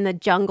 like in the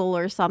jungle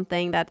or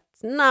something that's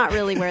not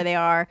really where they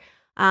are.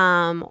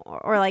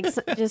 Or like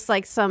just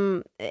like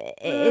some,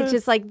 it's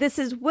just like, this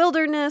is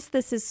wilderness,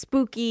 this is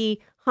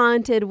spooky,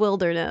 haunted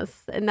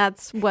wilderness. And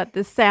that's what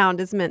the sound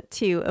is meant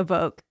to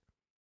evoke.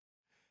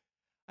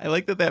 I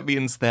like that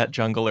means that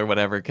jungle or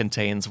whatever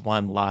contains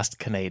one lost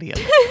Canadian,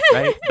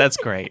 right? That's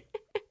great.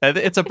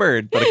 It's a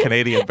bird, but a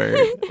Canadian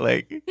bird.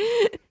 Like,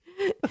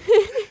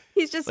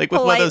 he's just like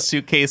polite. with one of those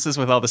suitcases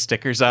with all the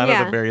stickers on it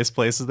of various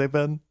places they've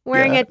been.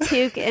 Wearing a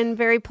toque and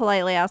very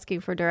politely asking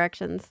for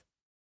directions.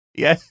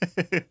 Yeah.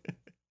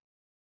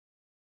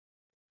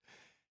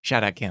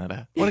 Shout out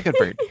Canada. What a good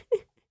bird.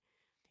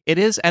 It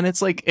is, and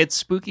it's like, it's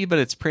spooky, but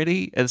it's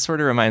pretty. It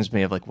sort of reminds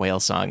me of like Whale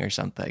Song or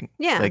something.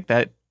 Yeah. Like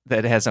that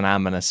has an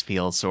ominous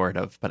feel, sort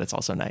of, but it's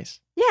also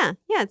nice. Yeah,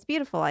 it's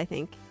beautiful, I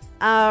think.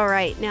 All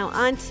right, now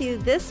on to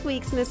this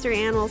week's Mystery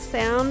Animal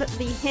Sound.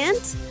 The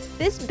hint,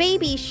 this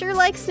baby sure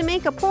likes to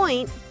make a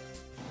point.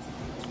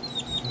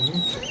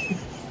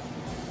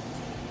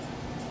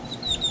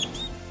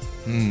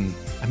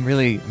 I'm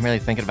really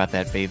thinking about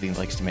that baby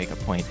likes to make a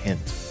point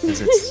hint.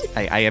 Because it's,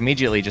 I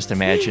immediately just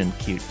imagine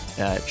cute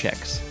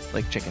chicks,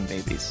 like chicken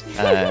babies.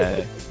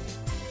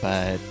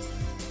 But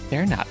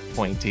they're not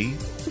pointy.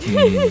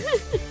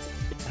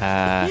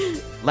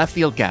 Left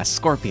field guess,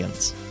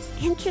 scorpions.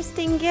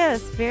 Interesting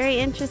guess. Very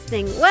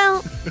interesting.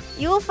 Well,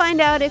 you will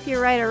find out if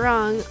you're right or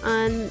wrong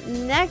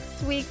on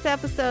next week's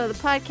episode of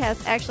the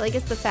podcast. Actually, I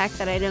guess the fact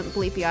that I didn't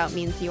bleep you out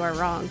means you are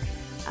wrong.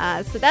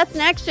 So that's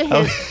an extra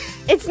hint. Oh.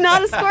 It's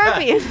not a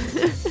scorpion.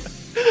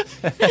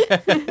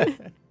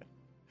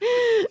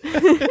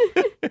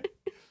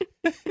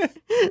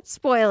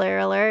 Spoiler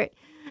alert.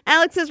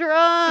 Alex is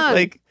wrong.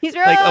 He's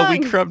wrong. Like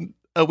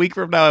a week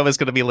from now, I was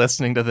going to be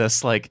listening to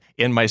this, like,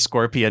 in my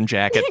scorpion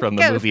jacket from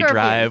the movie Scorpion.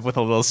 Drive with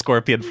a little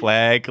scorpion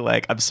flag.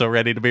 Like, I'm so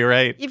ready to be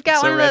right. You've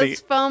got one of those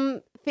foam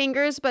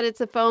fingers, but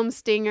it's a foam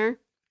stinger.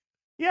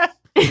 Yeah.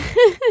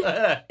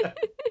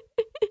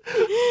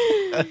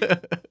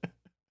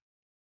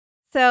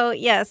 So,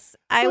 yes,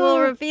 I will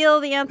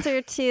reveal the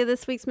answer to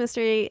this week's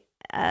mystery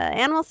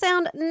animal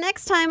sound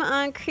next time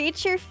on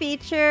Creature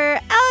Feature.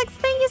 Alex,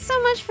 thank you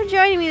so much for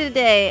joining me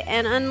today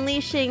and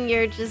unleashing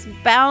your just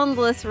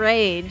boundless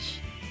rage.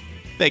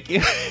 Thank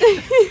you.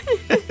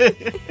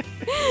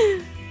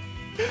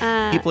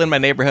 People in my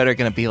neighborhood are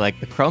going to be like,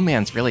 the Crow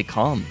Man's really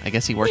calm. I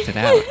guess he worked it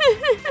out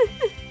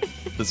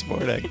this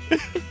morning.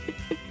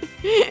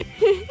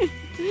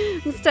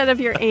 Instead of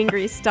your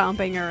angry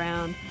stomping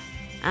around.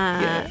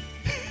 Yeah.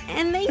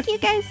 And thank you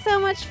guys so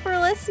much for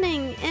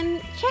listening. And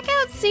check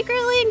out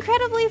Secretly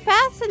Incredibly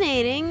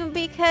Fascinating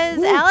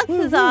because Alex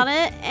is on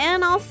it,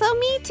 and also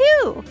me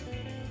too.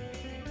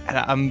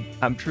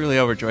 I'm truly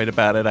overjoyed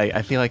about it.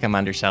 I feel like I'm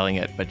underselling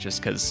it, but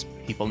just because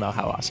people know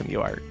how awesome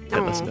you are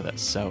to listen to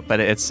this. So, but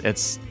it's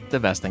the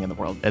best thing in the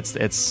world.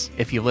 It's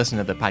if you listen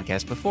to the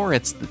podcast before,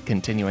 it's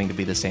continuing to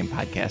be the same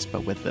podcast,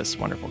 but with this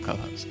wonderful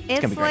co-host. It's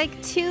gonna be great.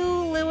 like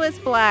two Lewis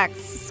Blacks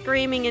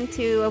screaming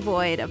into a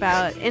void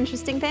about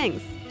interesting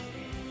things.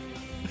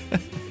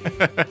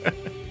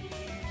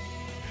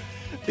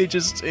 It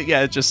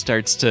just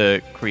starts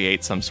to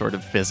create some sort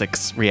of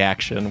physics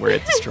reaction where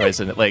it destroys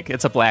it. Like,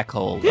 it's a black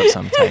hole of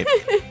some type.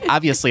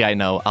 Obviously, I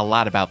know a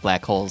lot about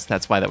black holes.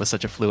 That's why that was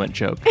such a fluent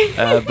joke.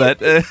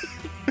 But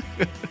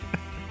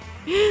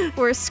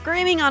we're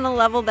screaming on a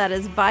level that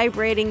is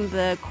vibrating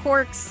the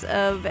quarks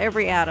of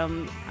every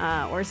atom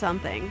or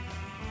something.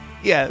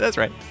 Yeah, that's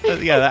right.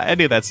 Yeah, I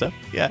knew that stuff.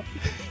 Yeah.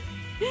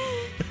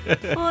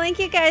 Well, thank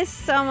you guys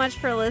so much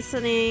for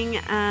listening.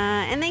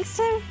 And thanks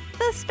to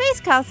the Space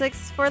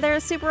Cossacks for their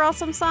super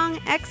awesome song,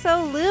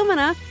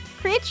 Exolumina.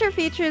 Creature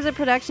Feature is a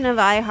production of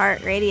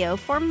iHeartRadio.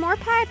 For more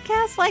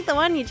podcasts like the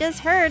one you just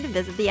heard,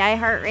 visit the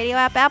iHeartRadio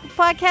app, Apple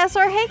Podcasts,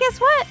 or hey,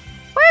 guess what?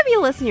 Wherever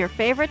you listen to your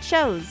favorite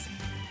shows.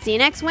 See you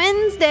next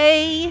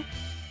Wednesday.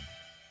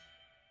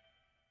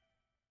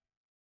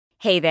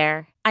 Hey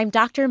there, I'm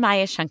Dr.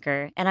 Maya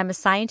Shankar, and I'm a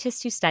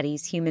scientist who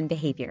studies human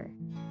behavior.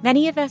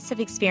 Many of us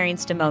have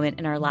experienced a moment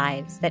in our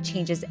lives that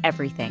changes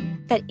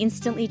everything, that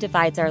instantly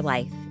divides our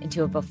life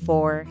into a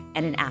before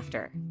and an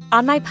after.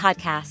 On my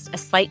podcast, A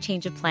Slight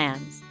Change of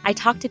Plans, I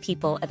talk to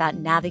people about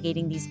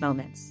navigating these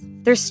moments.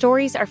 Their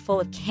stories are full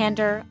of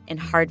candor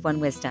and hard-won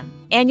wisdom.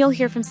 And you'll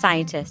hear from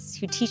scientists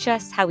who teach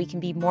us how we can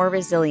be more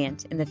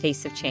resilient in the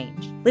face of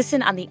change.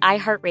 Listen on the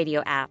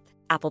iHeartRadio app,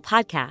 Apple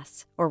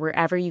Podcasts, or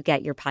wherever you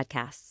get your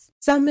podcasts.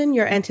 Summon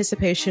your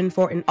anticipation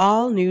for an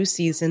all-new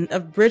season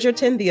of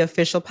Bridgerton, the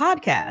official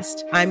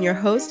podcast. I'm your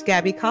host,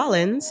 Gabby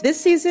Collins. This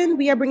season,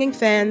 we are bringing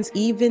fans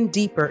even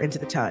deeper into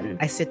the ton.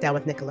 I sit down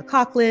with Nicola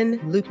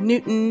Coughlan, Luke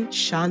Newton,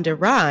 Shonda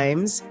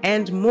Rhimes,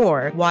 and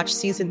more. Watch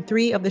season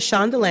 3 of the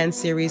Shondaland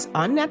series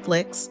on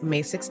Netflix,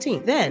 May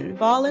 16th. Then,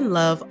 fall in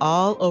love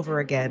all over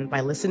again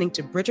by listening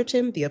to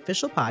Bridgerton, the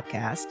official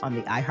podcast on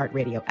the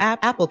iHeartRadio app,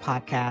 Apple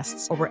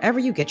Podcasts, or wherever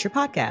you get your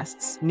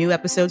podcasts. New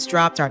episodes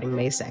drop starting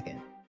May 2nd.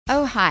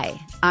 Oh, hi,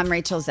 I'm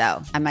Rachel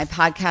Zoe, and my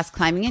podcast,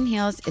 Climbing in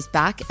Heels, is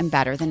back and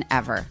better than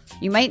ever.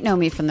 You might know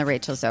me from the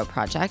Rachel Zoe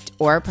Project,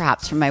 or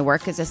perhaps from my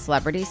work as a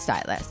celebrity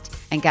stylist.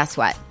 And guess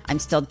what? I'm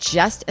still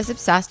just as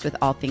obsessed with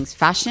all things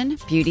fashion,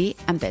 beauty,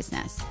 and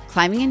business.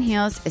 Climbing in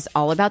Heels is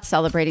all about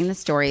celebrating the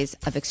stories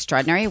of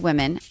extraordinary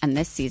women, and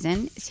this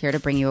season is here to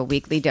bring you a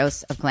weekly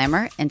dose of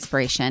glamour,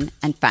 inspiration,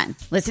 and fun.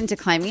 Listen to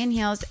Climbing in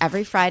Heels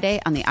every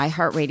Friday on the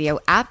iHeartRadio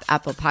app,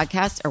 Apple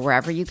Podcasts, or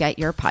wherever you get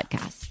your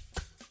podcasts.